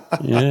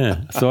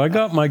 Yeah. So I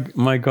got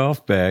my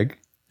golf bag,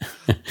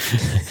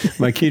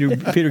 my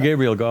Peter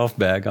Gabriel golf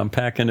bag. I'm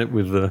packing it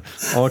with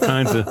all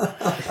kinds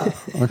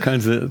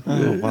of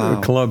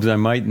clubs I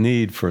might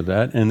need for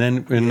that. And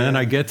then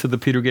I get to the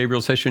Peter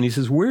Gabriel session. He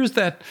says, "Where's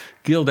that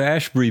Guild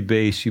Ashbury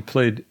bass you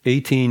played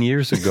 18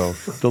 years ago?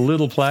 The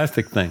little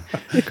plastic thing."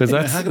 Because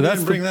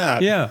that's bring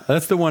that. Yeah,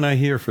 that's the one I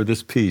hear for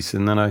this piece.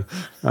 And then I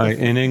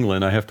in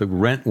England, I have to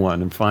rent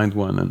one and find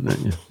one, and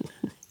then.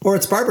 Or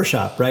it's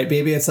barbershop, right?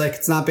 Maybe it's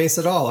it's not bass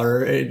at all,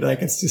 or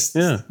it's just...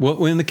 Yeah.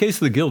 Well, in the case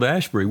of the Guild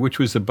Ashbury, which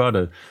was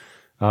about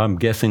I'm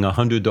guessing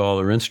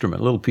 $100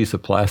 instrument, a little piece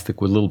of plastic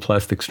with little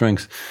plastic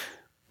strings.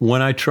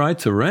 When I tried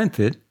to rent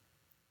it,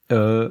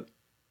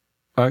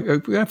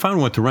 I found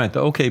one to rent.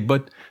 Okay,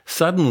 but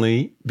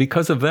suddenly,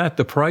 because of that,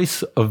 the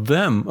price of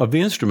the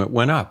instrument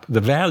went up.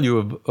 The value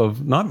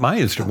of not my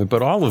instrument,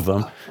 but all of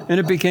them. And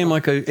it became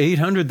like a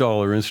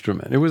 $800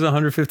 instrument. It was a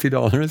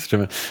 $150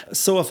 instrument.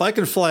 So if I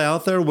can fly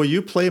out there, will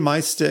you play my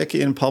stick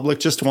in public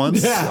just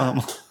once? Yeah.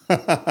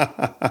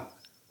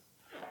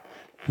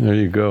 There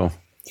you go.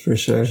 For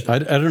sure. I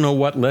don't know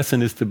what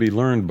lesson is to be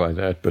learned by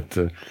that, but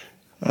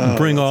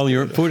put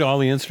all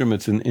the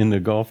instruments in the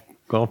golf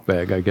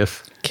bag, I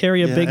guess.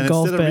 Carry a big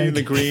golf bag. Instead of reading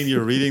the green,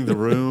 you're reading the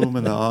room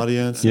and the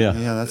audience. Yeah.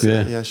 That's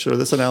it. Yeah, sure.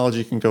 This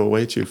analogy can go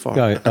way too far.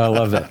 I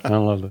love that. I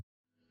love that.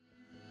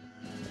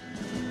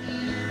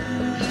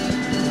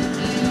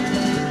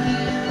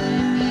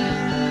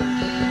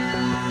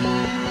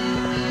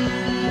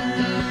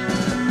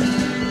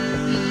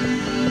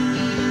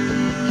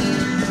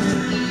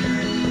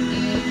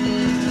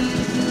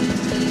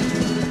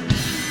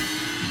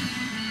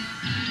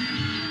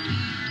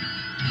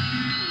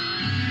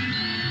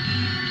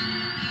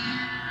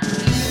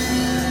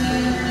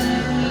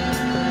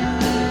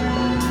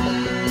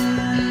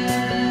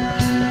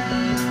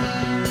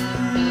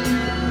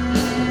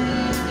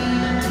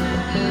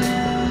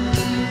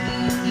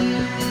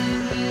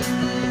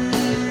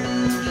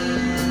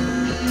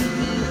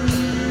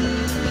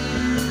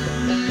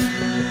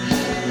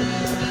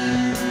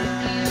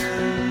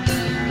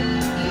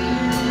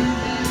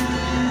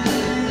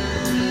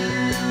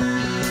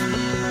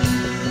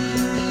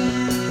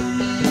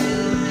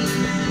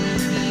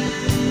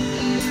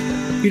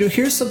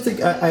 Here's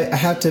something I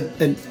have to,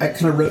 and I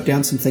kind of wrote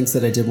down some things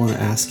that I did want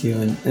to ask you.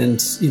 And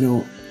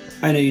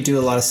I know you do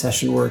a lot of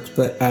session work,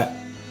 but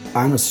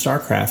I'm a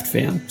StarCraft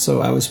fan.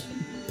 So I was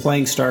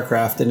playing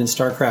StarCraft, and in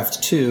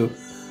StarCraft 2,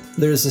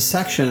 there's a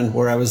section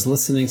where I was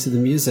listening to the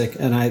music,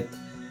 and I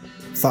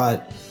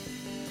thought,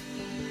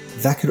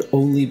 that could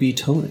only be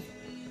Tony.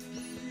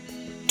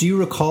 Do you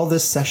recall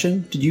this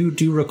session? Do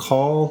you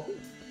recall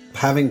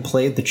having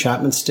played the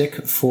Chapman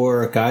stick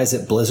for guys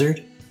at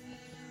Blizzard?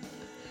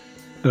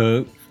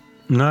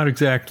 Not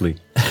exactly.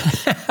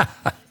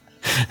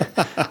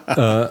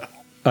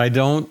 I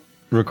don't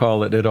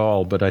recall it at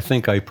all, but I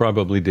think I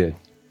probably did.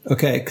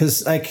 Okay,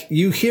 because like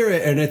you hear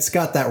it and it's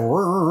got that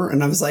whir,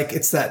 and I was like,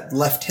 it's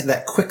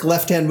that quick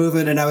left hand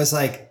movement, and I was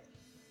like,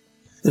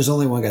 there's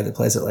only one guy that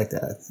plays it like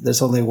that.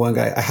 There's only one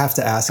guy. I have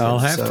to ask him. I'll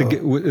have to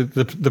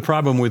get the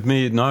problem with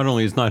me. Not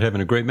only is not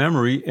having a great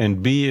memory,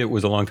 and B, it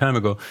was a long time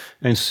ago,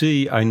 and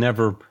C, I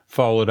never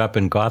followed up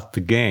and got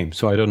the game,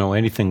 so I don't know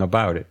anything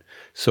about it.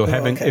 So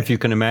if you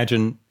can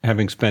imagine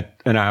having spent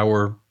an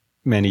hour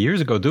many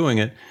years ago doing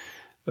it,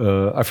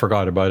 I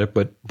forgot about it,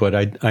 but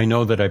I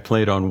know that I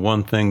played on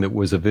one thing that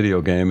was a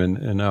video game,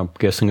 and I'm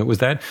guessing it was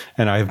that.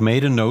 And I've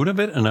made a note of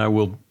it, and I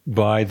will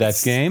buy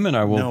that game, and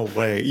I will. No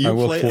way! I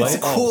will play. It's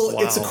cool.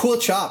 It's a cool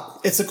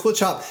chop. It's a cool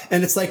chop,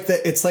 and it's like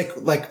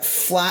like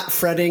flat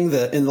fretting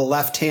in the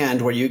left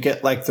hand where you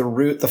get like the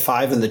root, the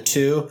 5 and the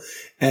 2,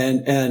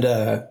 and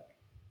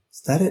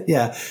is that it?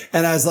 Yeah.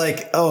 And I was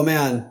like, oh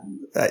man.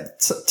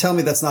 Tell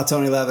me that's not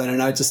Tony Levin.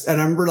 And I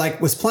remember like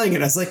was playing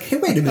it. I was like, hey,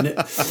 wait a minute,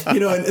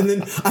 and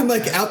then I'm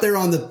like out there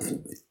on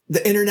the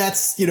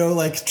internets,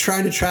 like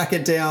trying to track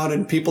it down,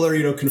 and people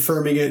are,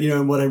 confirming it,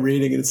 and what I'm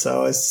reading. And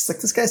so it's just like,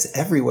 this guy's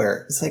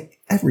everywhere. It's like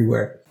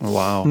everywhere.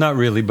 Wow. Not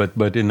really,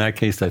 but in that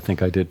case, I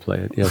think I did play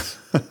it. Yes.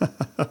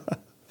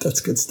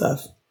 That's good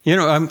stuff.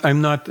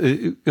 I'm not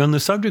on the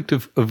subject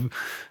of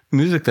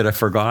music that I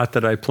forgot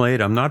that I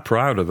played. I'm not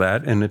proud of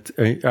that. And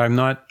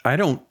I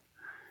don't,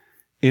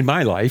 in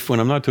my life, when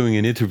I'm not doing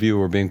an interview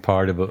or being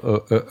part of a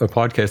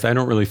podcast, I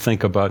don't really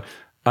think about,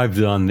 I've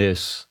done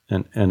this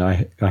and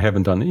I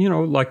haven't done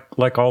it.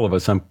 Like all of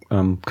us,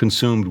 I'm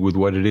consumed with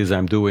what it is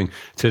I'm doing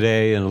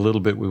today and a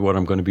little bit with what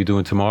I'm going to be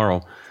doing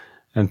tomorrow.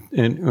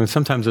 And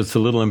sometimes it's a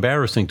little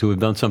embarrassing to have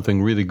done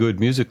something really good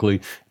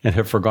musically and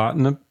have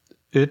forgotten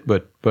it.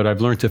 But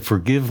I've learned to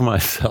forgive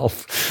myself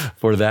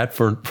for that,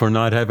 for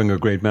not having a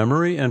great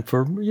memory, and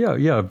for,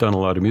 I've done a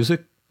lot of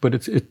music.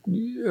 But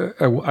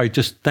I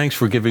just, thanks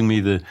for giving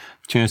me the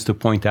chance to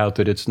point out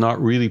that it's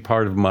not really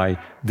part of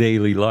my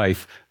daily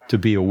life to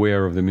be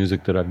aware of the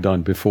music that I've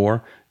done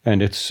before.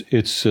 And it's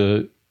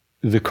the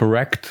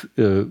correct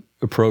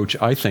approach,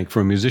 I think, for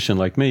a musician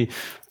like me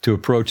to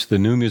approach the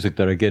new music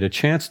that I get a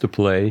chance to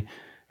play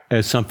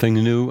as something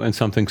new and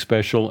something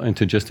special, and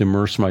to just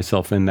immerse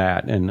myself in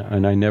that. And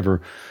I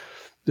never,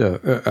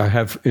 I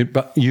have it,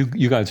 but you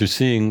guys are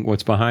seeing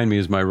what's behind me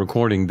is my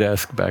recording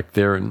desk back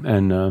there,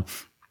 and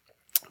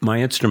my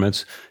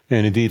instruments,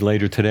 and indeed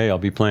later today I'll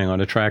be playing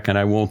on a track, and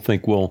I won't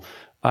think, well,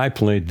 I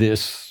played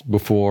this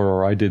before,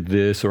 or I did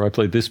this, or I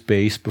played this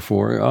bass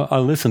before.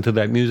 I'll listen to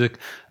that music.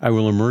 I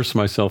will immerse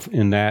myself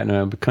in that, and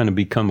I'll kind of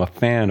become a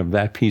fan of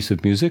that piece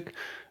of music.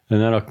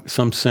 And then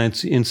some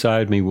sense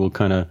inside me will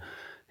kind of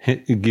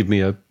give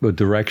me a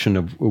direction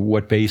of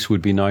what bass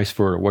would be nice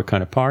for what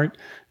kind of part.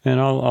 And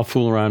I'll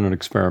fool around and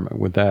experiment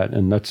with that.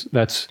 And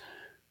that's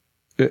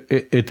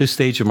at this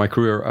stage of my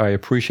career, I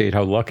appreciate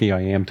how lucky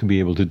I am to be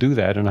able to do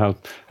that, and how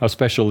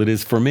special it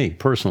is for me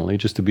personally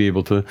just to be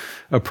able to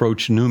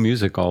approach new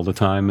music all the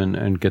time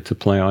and get to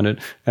play on it.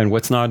 And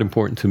what's not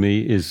important to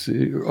me is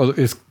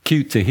it's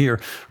cute to hear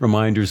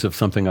reminders of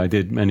something I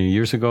did many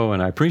years ago,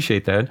 and I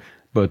appreciate that.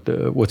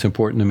 But what's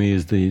important to me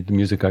is the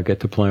music I get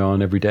to play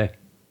on every day.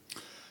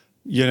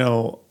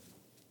 One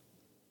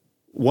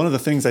of the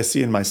things I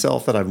see in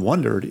myself that I've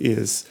wondered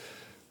is,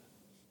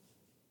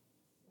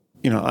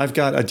 I've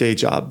got a day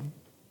job,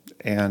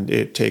 and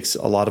it takes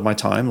a lot of my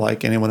time,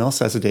 like anyone else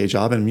has a day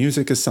job, and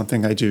music is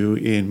something I do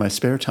in my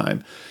spare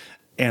time.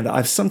 And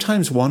I've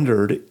sometimes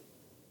wondered,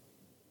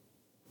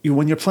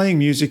 when you're playing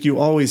music, you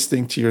always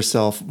think to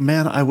yourself,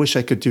 man, I wish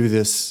I could do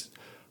this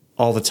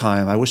all the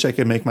time. I wish I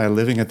could make my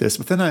living at this.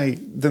 But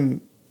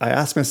then I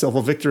ask myself,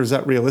 well, Victor, is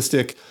that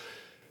realistic?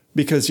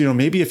 Because,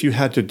 maybe if you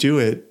had to do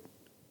it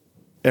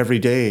every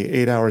day,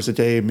 8 hours a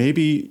day,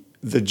 maybe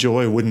the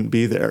joy wouldn't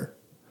be there.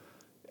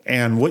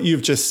 And what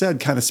you've just said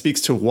kind of speaks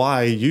to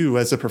why you,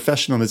 as a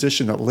professional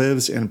musician that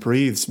lives and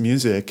breathes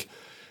music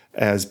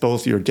as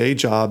both your day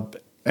job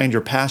and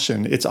your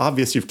passion, it's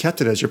obvious you've kept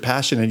it as your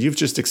passion, and you've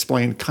just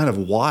explained kind of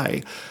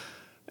why.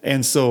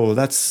 And so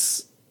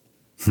it's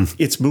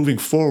moving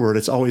forward.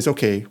 It's always,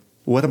 okay,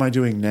 what am I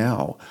doing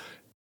now?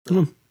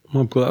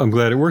 I'm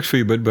glad it works for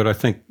you, but I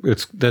think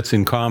that's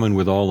in common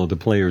with all of the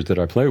players that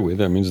I play with.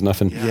 I mean, there's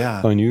nothing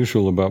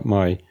unusual about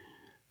my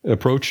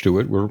approach to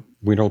it.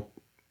 We don't,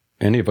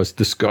 any of us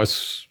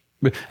discuss.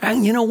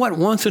 And you know what?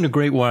 Once in a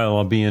great while,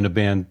 I'll be in a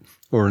band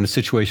or in a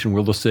situation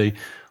where they'll say,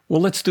 well,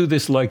 let's do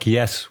this like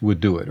Yes would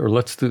do it, or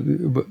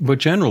but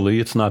generally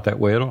it's not that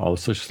way at all.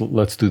 It's just,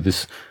 let's do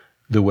this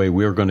the way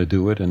we're going to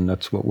do it, and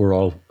that's what we're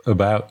all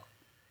about.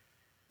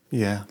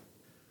 Yeah.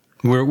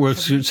 We're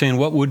saying,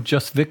 what would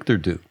just Victor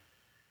do?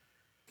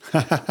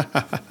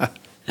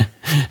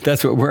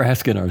 That's what we're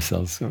asking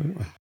ourselves.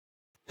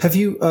 Have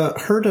you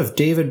heard of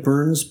David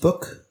Byrne's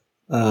book?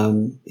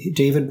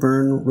 David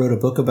Byrne wrote a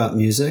book about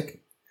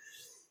music,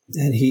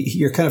 and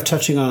you're kind of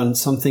touching on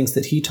some things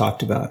that he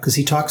talked about, because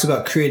he talks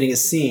about creating a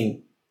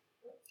scene.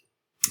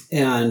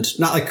 and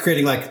not like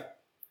creating like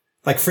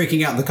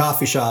freaking out in the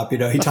coffee shop.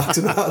 He talks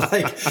about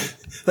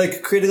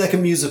like creating like a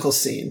musical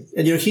scene.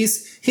 And,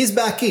 he's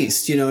back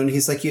east, and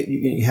he's like,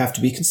 you have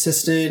to be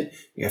consistent.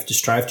 You have to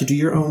strive to do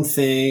your own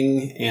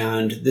thing.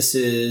 And this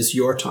is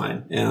your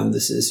time and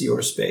this is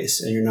your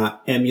space. And you're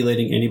not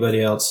emulating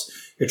anybody else.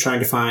 You're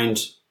trying to find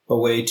a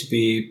way to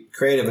be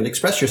creative and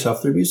express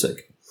yourself through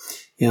music.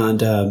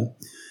 And,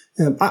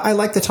 I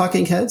like the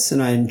Talking Heads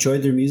and I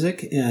enjoyed their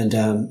music. And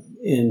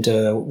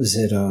what was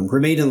it?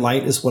 Remain in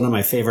Light is one of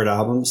my favorite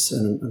albums.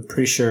 And I'm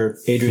pretty sure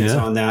Adrian's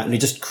on that. And he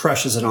just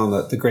crushes it on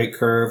the Great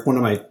Curve. One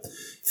of my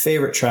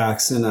favorite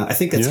tracks. And I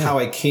think that's how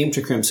I came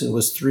to Crimson,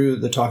 was through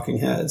the Talking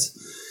Heads.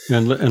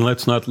 And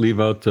let's not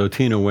leave out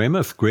Tina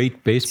Weymouth.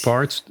 Great bass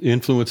parts,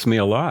 influenced me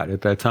a lot.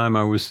 At that time,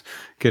 I was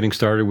getting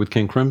started with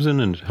King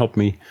Crimson and helped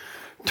me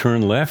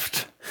turn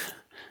left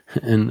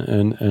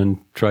and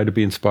try to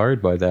be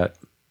inspired by that.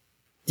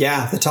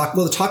 Yeah, the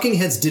Talking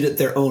Heads did it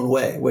their own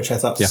way, which I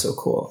thought was so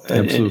cool.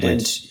 Absolutely.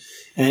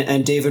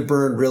 And David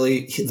Byrne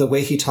really, the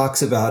way he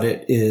talks about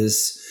it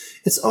is,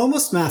 it's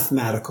almost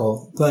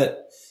mathematical,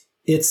 but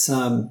it's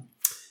about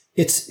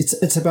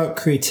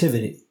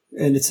creativity,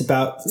 and it's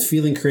about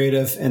feeling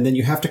creative. And then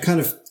you have to kind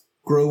of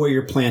grow where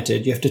you're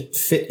planted. You have to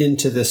fit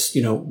into this,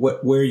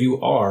 where you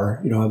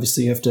are.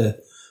 Obviously you have to,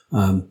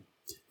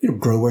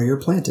 grow where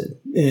you're planted.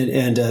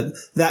 And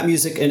that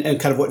music and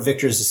kind of what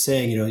Victor's is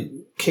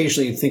saying,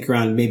 occasionally you think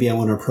around, maybe I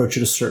want to approach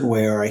it a certain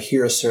way, or I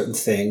hear a certain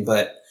thing,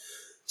 but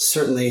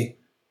certainly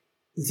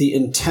the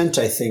intent,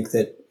 I think,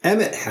 that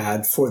Emmett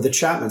had for the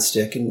Chapman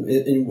Stick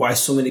and why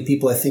so many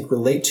people, I think,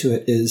 relate to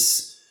it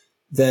is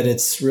that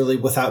it's really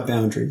without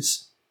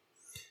boundaries.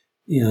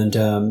 And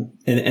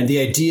the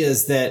idea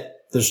is that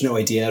there's no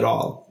idea at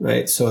all,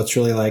 right? So it's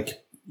really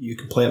like, you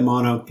can play it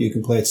mono, you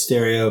can play it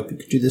stereo, you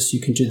can do this,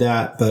 you can do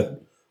that. But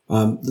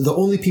the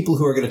only people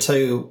who are going to tell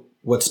you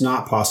what's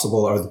not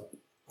possible are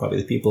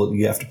probably the people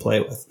you have to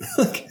play with.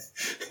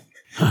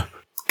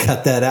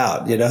 Cut that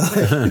out,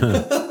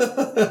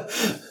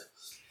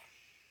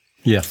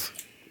 Yes.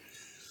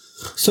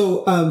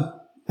 So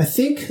I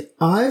think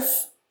I've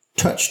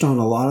touched on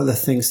a lot of the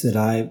things that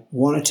I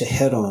wanted to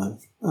hit on.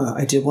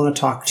 I did want to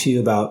talk to you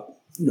about,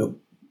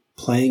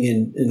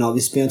 playing in all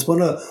these bands.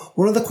 One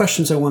of the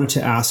questions I wanted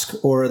to ask,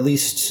 or at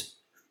least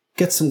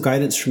get some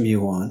guidance from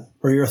you on,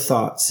 or your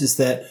thoughts, is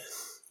that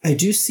I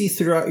do see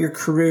throughout your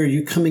career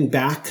you coming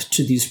back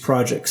to these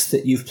projects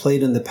that you've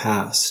played in the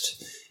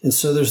past. And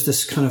so there's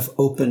this kind of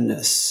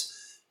openness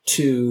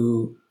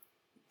to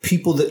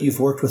people that you've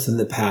worked with in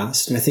the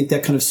past. And I think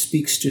that kind of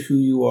speaks to who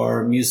you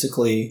are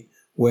musically,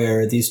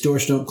 where these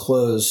doors don't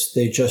close,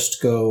 they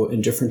just go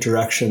in different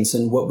directions.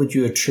 And what would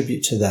you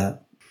attribute to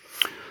that?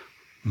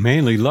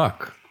 Mainly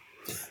luck.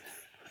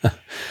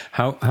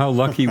 How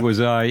lucky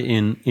was I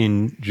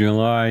in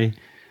July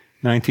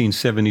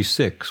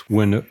 1976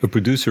 when a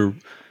producer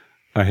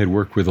I had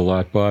worked with a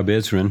lot, Bob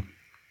Ezrin,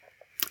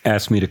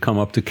 asked me to come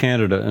up to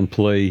Canada and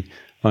play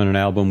on an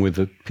album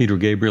with Peter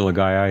Gabriel, a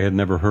guy I had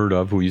never heard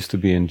of, who used to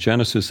be in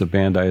Genesis, a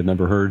band I had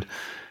never heard.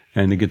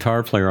 And the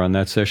guitar player on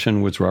that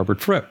session was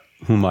Robert Fripp,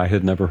 whom I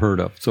had never heard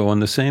of. So on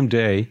the same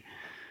day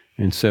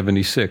in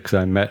 76,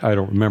 I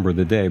don't remember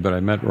the day, but I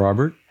met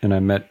Robert and I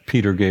met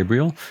Peter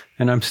Gabriel,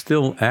 and I'm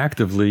still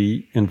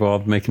actively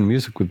involved making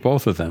music with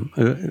both of them.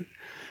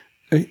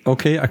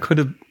 Okay, I could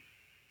have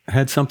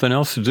had something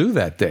else to do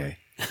that day.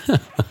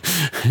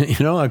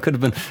 I could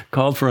have been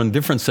called for a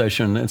different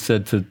session and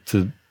said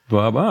to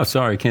Bob, "Oh,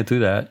 sorry, I can't do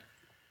that."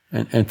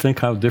 And think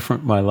how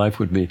different my life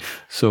would be.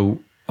 So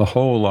a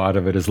whole lot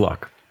of it is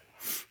luck.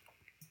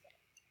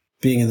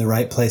 Being in the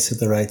right place at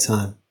the right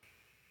time.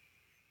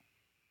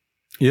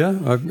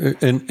 Yeah,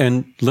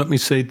 and let me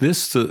say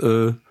this.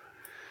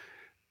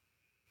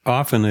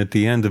 Often at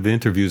the end of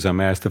interviews, I'm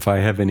asked if I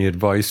have any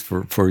advice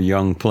for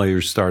young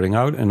players starting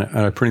out, and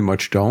I pretty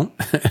much don't,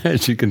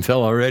 as you can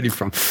tell already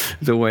from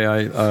the way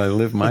I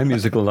live my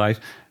musical life.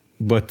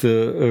 But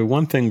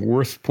one thing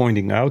worth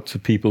pointing out to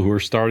people who are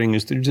starting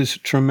is there's this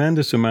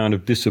tremendous amount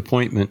of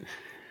disappointment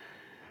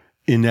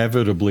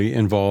inevitably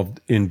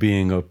involved in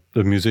being a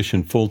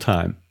musician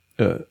full-time.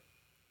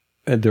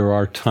 There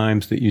are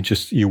times that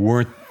you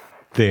weren't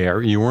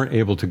there, you weren't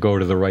able to go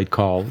to the right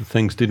call,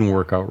 things didn't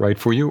work out right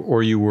for you,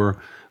 or you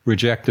were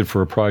rejected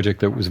for a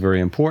project that was very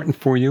important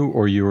for you,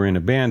 or you were in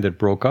a band that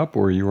broke up,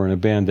 or you were in a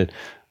band that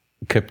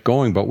kept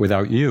going but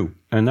without you.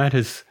 And that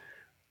has,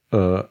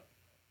 I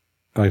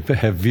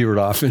have veered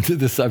off into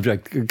the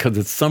subject because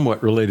it's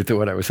somewhat related to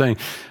what I was saying,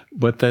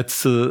 but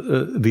that's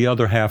the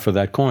other half of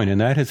that coin. And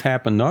that has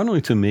happened not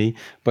only to me,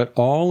 but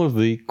all of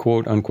the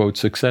quote-unquote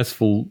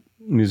successful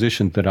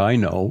musicians that I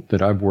know,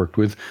 that I've worked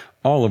with.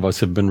 All of us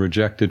have been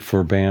rejected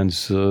for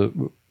bands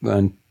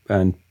and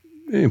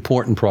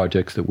important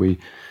projects that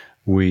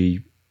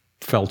we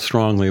felt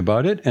strongly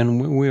about it,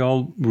 and we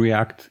all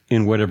react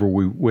in whatever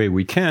way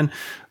we can.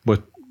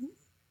 But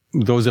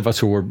those of us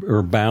who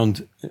are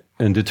bound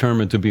and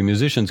determined to be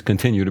musicians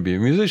continue to be a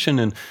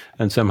musician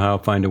and somehow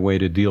find a way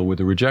to deal with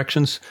the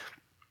rejections.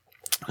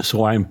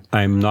 So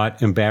I'm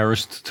not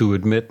embarrassed to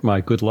admit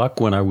my good luck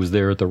when I was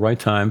there at the right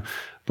time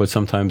but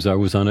sometimes I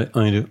was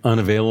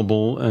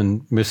unavailable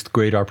and missed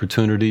great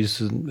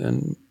opportunities,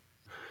 and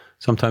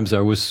sometimes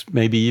I was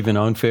maybe even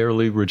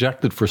unfairly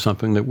rejected for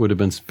something that would have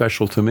been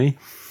special to me,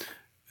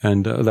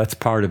 and that's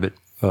part of it.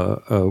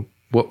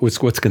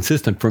 What's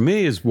consistent for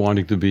me is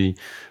wanting to be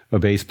a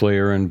bass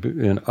player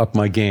and up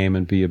my game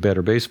and be a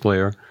better bass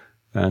player,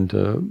 and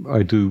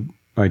I do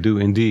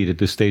indeed at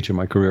this stage of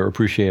my career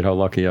appreciate how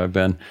lucky I've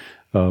been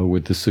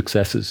with the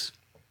successes.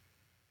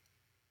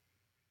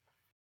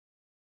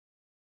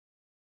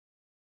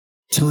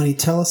 Tony,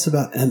 tell us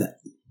about Emmett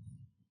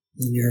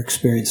and your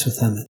experience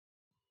with Emmett.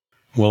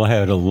 Well, I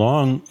had a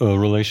long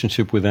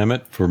relationship with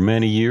Emmett for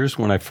many years.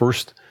 When I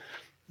first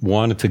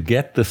wanted to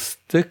get the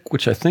stick,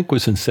 which I think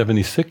was in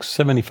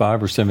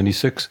 75 or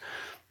 76,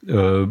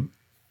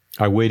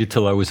 I waited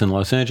till I was in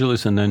Los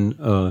Angeles and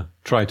then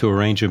tried to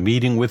arrange a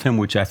meeting with him,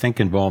 which I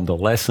think involved a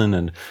lesson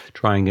and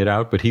trying it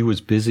out. But he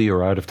was busy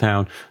or out of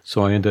town,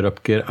 so I ended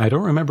up I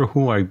don't remember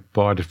who I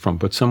bought it from,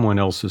 but someone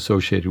else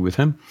associated with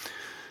him.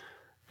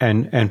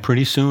 And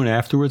pretty soon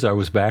afterwards, I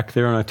was back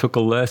there and I took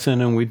a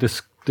lesson, and we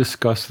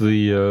discussed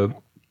the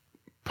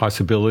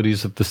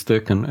possibilities of the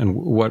stick and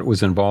what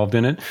was involved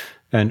in it.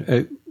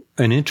 And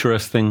an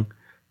interesting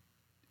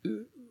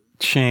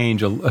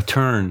change, a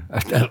turn,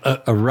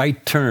 a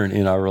right turn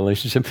in our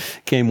relationship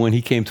came when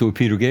he came to a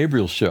Peter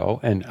Gabriel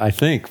show. And I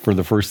think for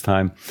the first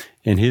time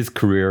in his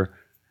career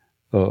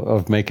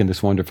of making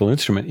this wonderful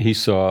instrument, he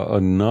saw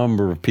a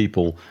number of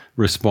people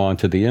respond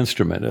to the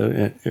instrument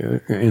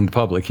in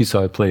public. He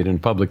saw it played in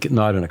public,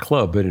 not in a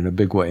club, but in a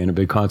big way, in a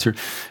big concert.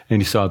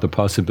 And he saw the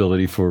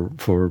possibility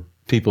for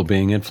people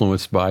being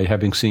influenced by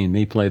having seen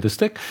me play the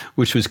stick,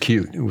 which was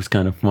cute. It was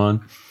kind of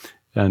fun.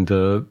 And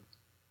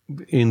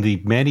in the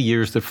many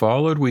years that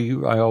followed,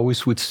 I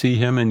always would see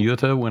him in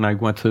Utah when I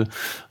went to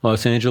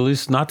Los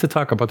Angeles, not to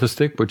talk about the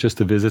stick, but just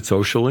to visit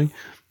socially.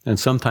 And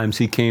sometimes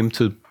he came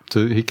to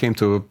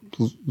a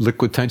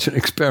Liquid Tension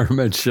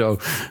Experiment show,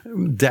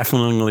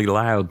 definitely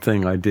loud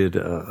thing I did.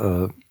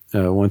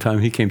 One time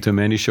he came to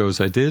many shows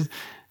I did,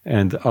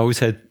 and I always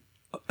had,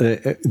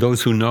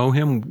 those who know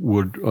him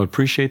would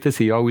appreciate this,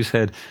 he always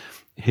had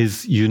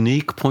his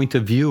unique point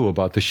of view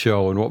about the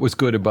show and what was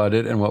good about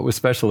it and what was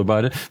special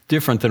about it,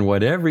 different than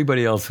what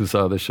everybody else who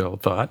saw the show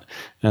thought.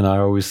 And I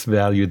always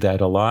valued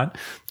that a lot.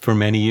 For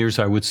many years,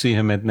 I would see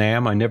him at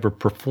NAMM. I never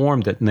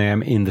performed at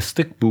NAMM in the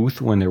stick booth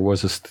when there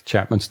was a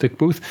Chapman stick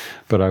booth,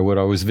 but I would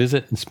always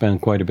visit and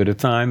spend quite a bit of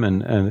time.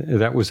 And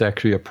that was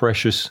actually a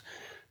precious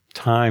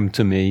time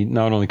to me,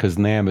 not only because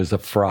NAMM is a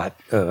fraught,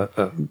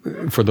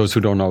 for those who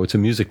don't know, it's a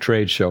music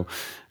trade show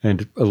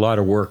and a lot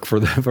of work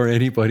for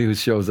anybody who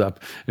shows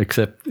up,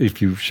 except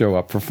if you show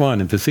up for fun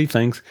and to see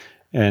things.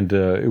 And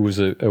it was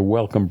a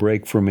welcome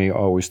break for me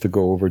always to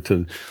go over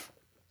to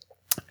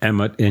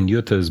Emmett and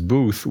Yutta's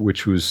booth,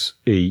 which was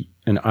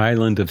an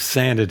island of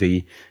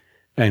sanity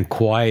and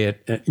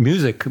quiet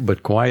music,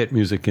 but quiet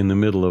music in the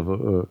middle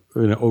of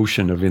an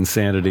ocean of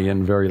insanity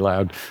and very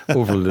loud,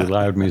 overly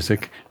loud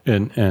music.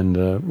 And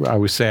I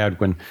was sad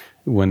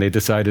when they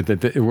decided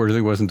that it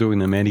really wasn't doing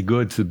them any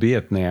good to be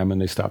at NAMM,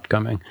 and they stopped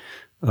coming.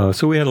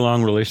 So we had a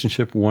long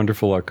relationship,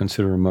 wonderful. I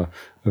consider him a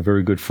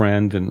very good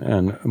friend,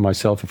 and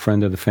myself a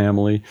friend of the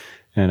family,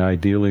 and I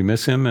dearly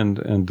miss him.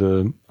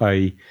 And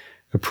I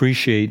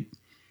appreciate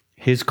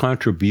his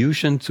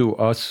contribution to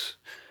us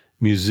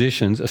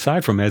musicians,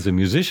 aside from as a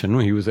musician,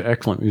 he was an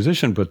excellent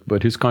musician,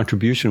 but his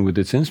contribution with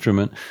this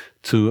instrument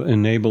to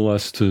enable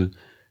us to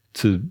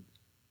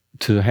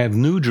have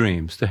new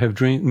dreams, to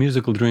have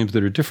musical dreams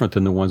that are different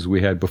than the ones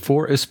we had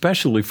before,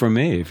 especially for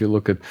me. If you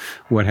look at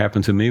what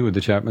happened to me with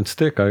the Chapman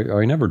stick,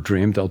 I never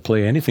dreamed I'll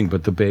play anything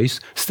but the bass.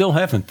 Still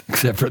haven't,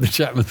 except for the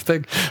Chapman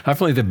stick. I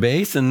played the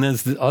bass, and then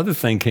the other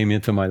thing came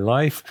into my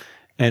life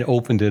and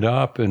opened it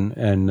up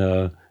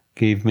and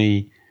gave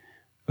me,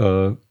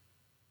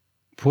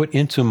 put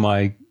into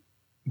my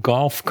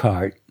golf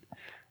cart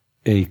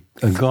a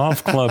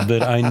golf club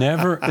that I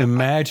never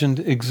imagined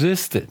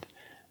existed,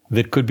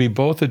 that could be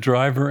both a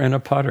driver and a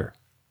putter.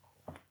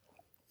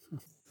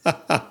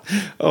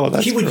 Oh,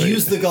 that's He would great.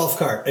 use the golf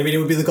cart. I mean, it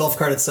would be the golf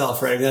cart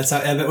itself, right? I mean, that's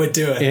how Emmett would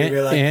do it.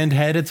 And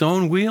had its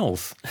own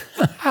wheels.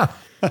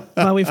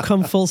 Wow, we've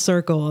come full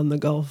circle on the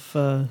golf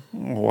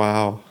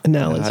Wow.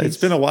 analogies. It's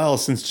been a while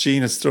since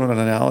Gene has thrown an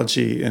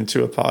analogy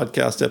into a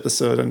podcast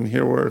episode, and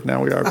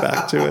now we are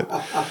back to it.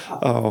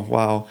 Oh,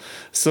 wow.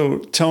 So,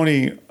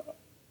 Tony,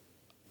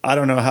 I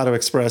don't know how to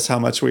express how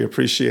much we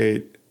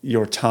appreciate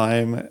your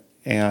time,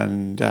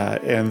 and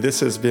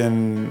this has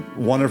been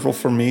wonderful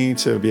for me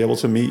to be able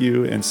to meet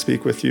you and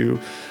speak with you.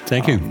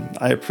 Thank you.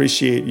 I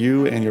appreciate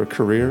you and your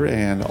career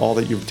and all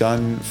that you've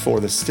done for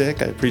the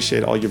stick. I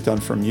appreciate all you've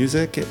done for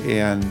music,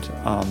 and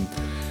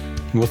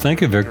Well, thank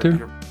you,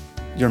 Victor.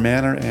 your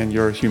manner and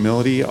your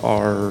humility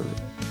are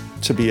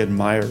to be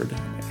admired,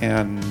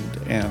 and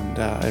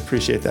I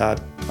appreciate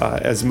that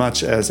as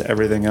much as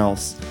everything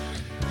else.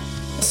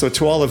 So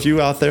to all of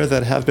you out there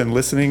that have been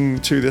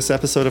listening to this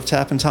episode of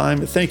Tap in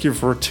Time, thank you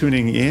for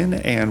tuning in,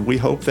 and we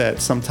hope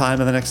that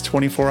sometime in the next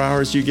 24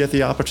 hours you get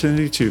the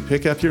opportunity to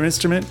pick up your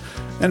instrument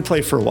and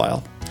play for a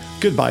while.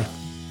 Goodbye.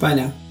 Bye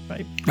now.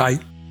 Bye. Bye.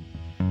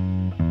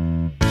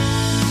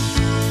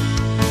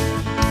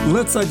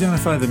 Let's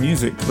identify the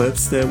music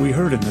clips that we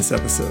heard in this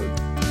episode.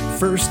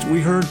 First, we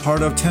heard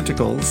part of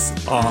Tentacles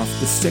off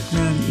the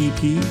Stickman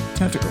EP,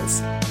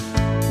 Tentacles.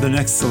 The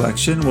next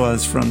selection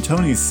was from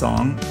Tony's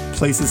song,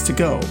 Places to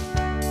Go,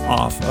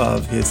 off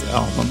of his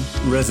album,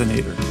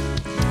 Resonator.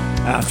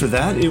 After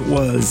that, it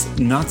was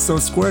Not So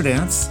Square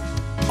Dance,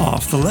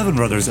 off the Levin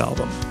Brothers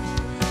album.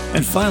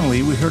 And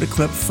finally, we heard a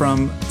clip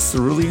from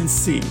Cerulean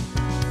Sea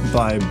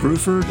by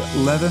Bruford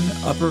Levin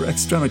Upper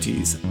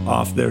Extremities,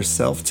 off their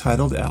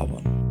self-titled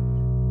album.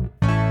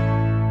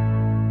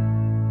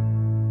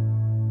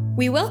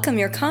 We welcome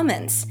your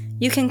comments.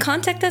 You can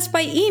contact us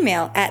by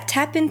email at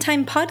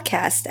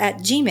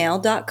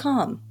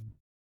tapintimepodcast@gmail.com.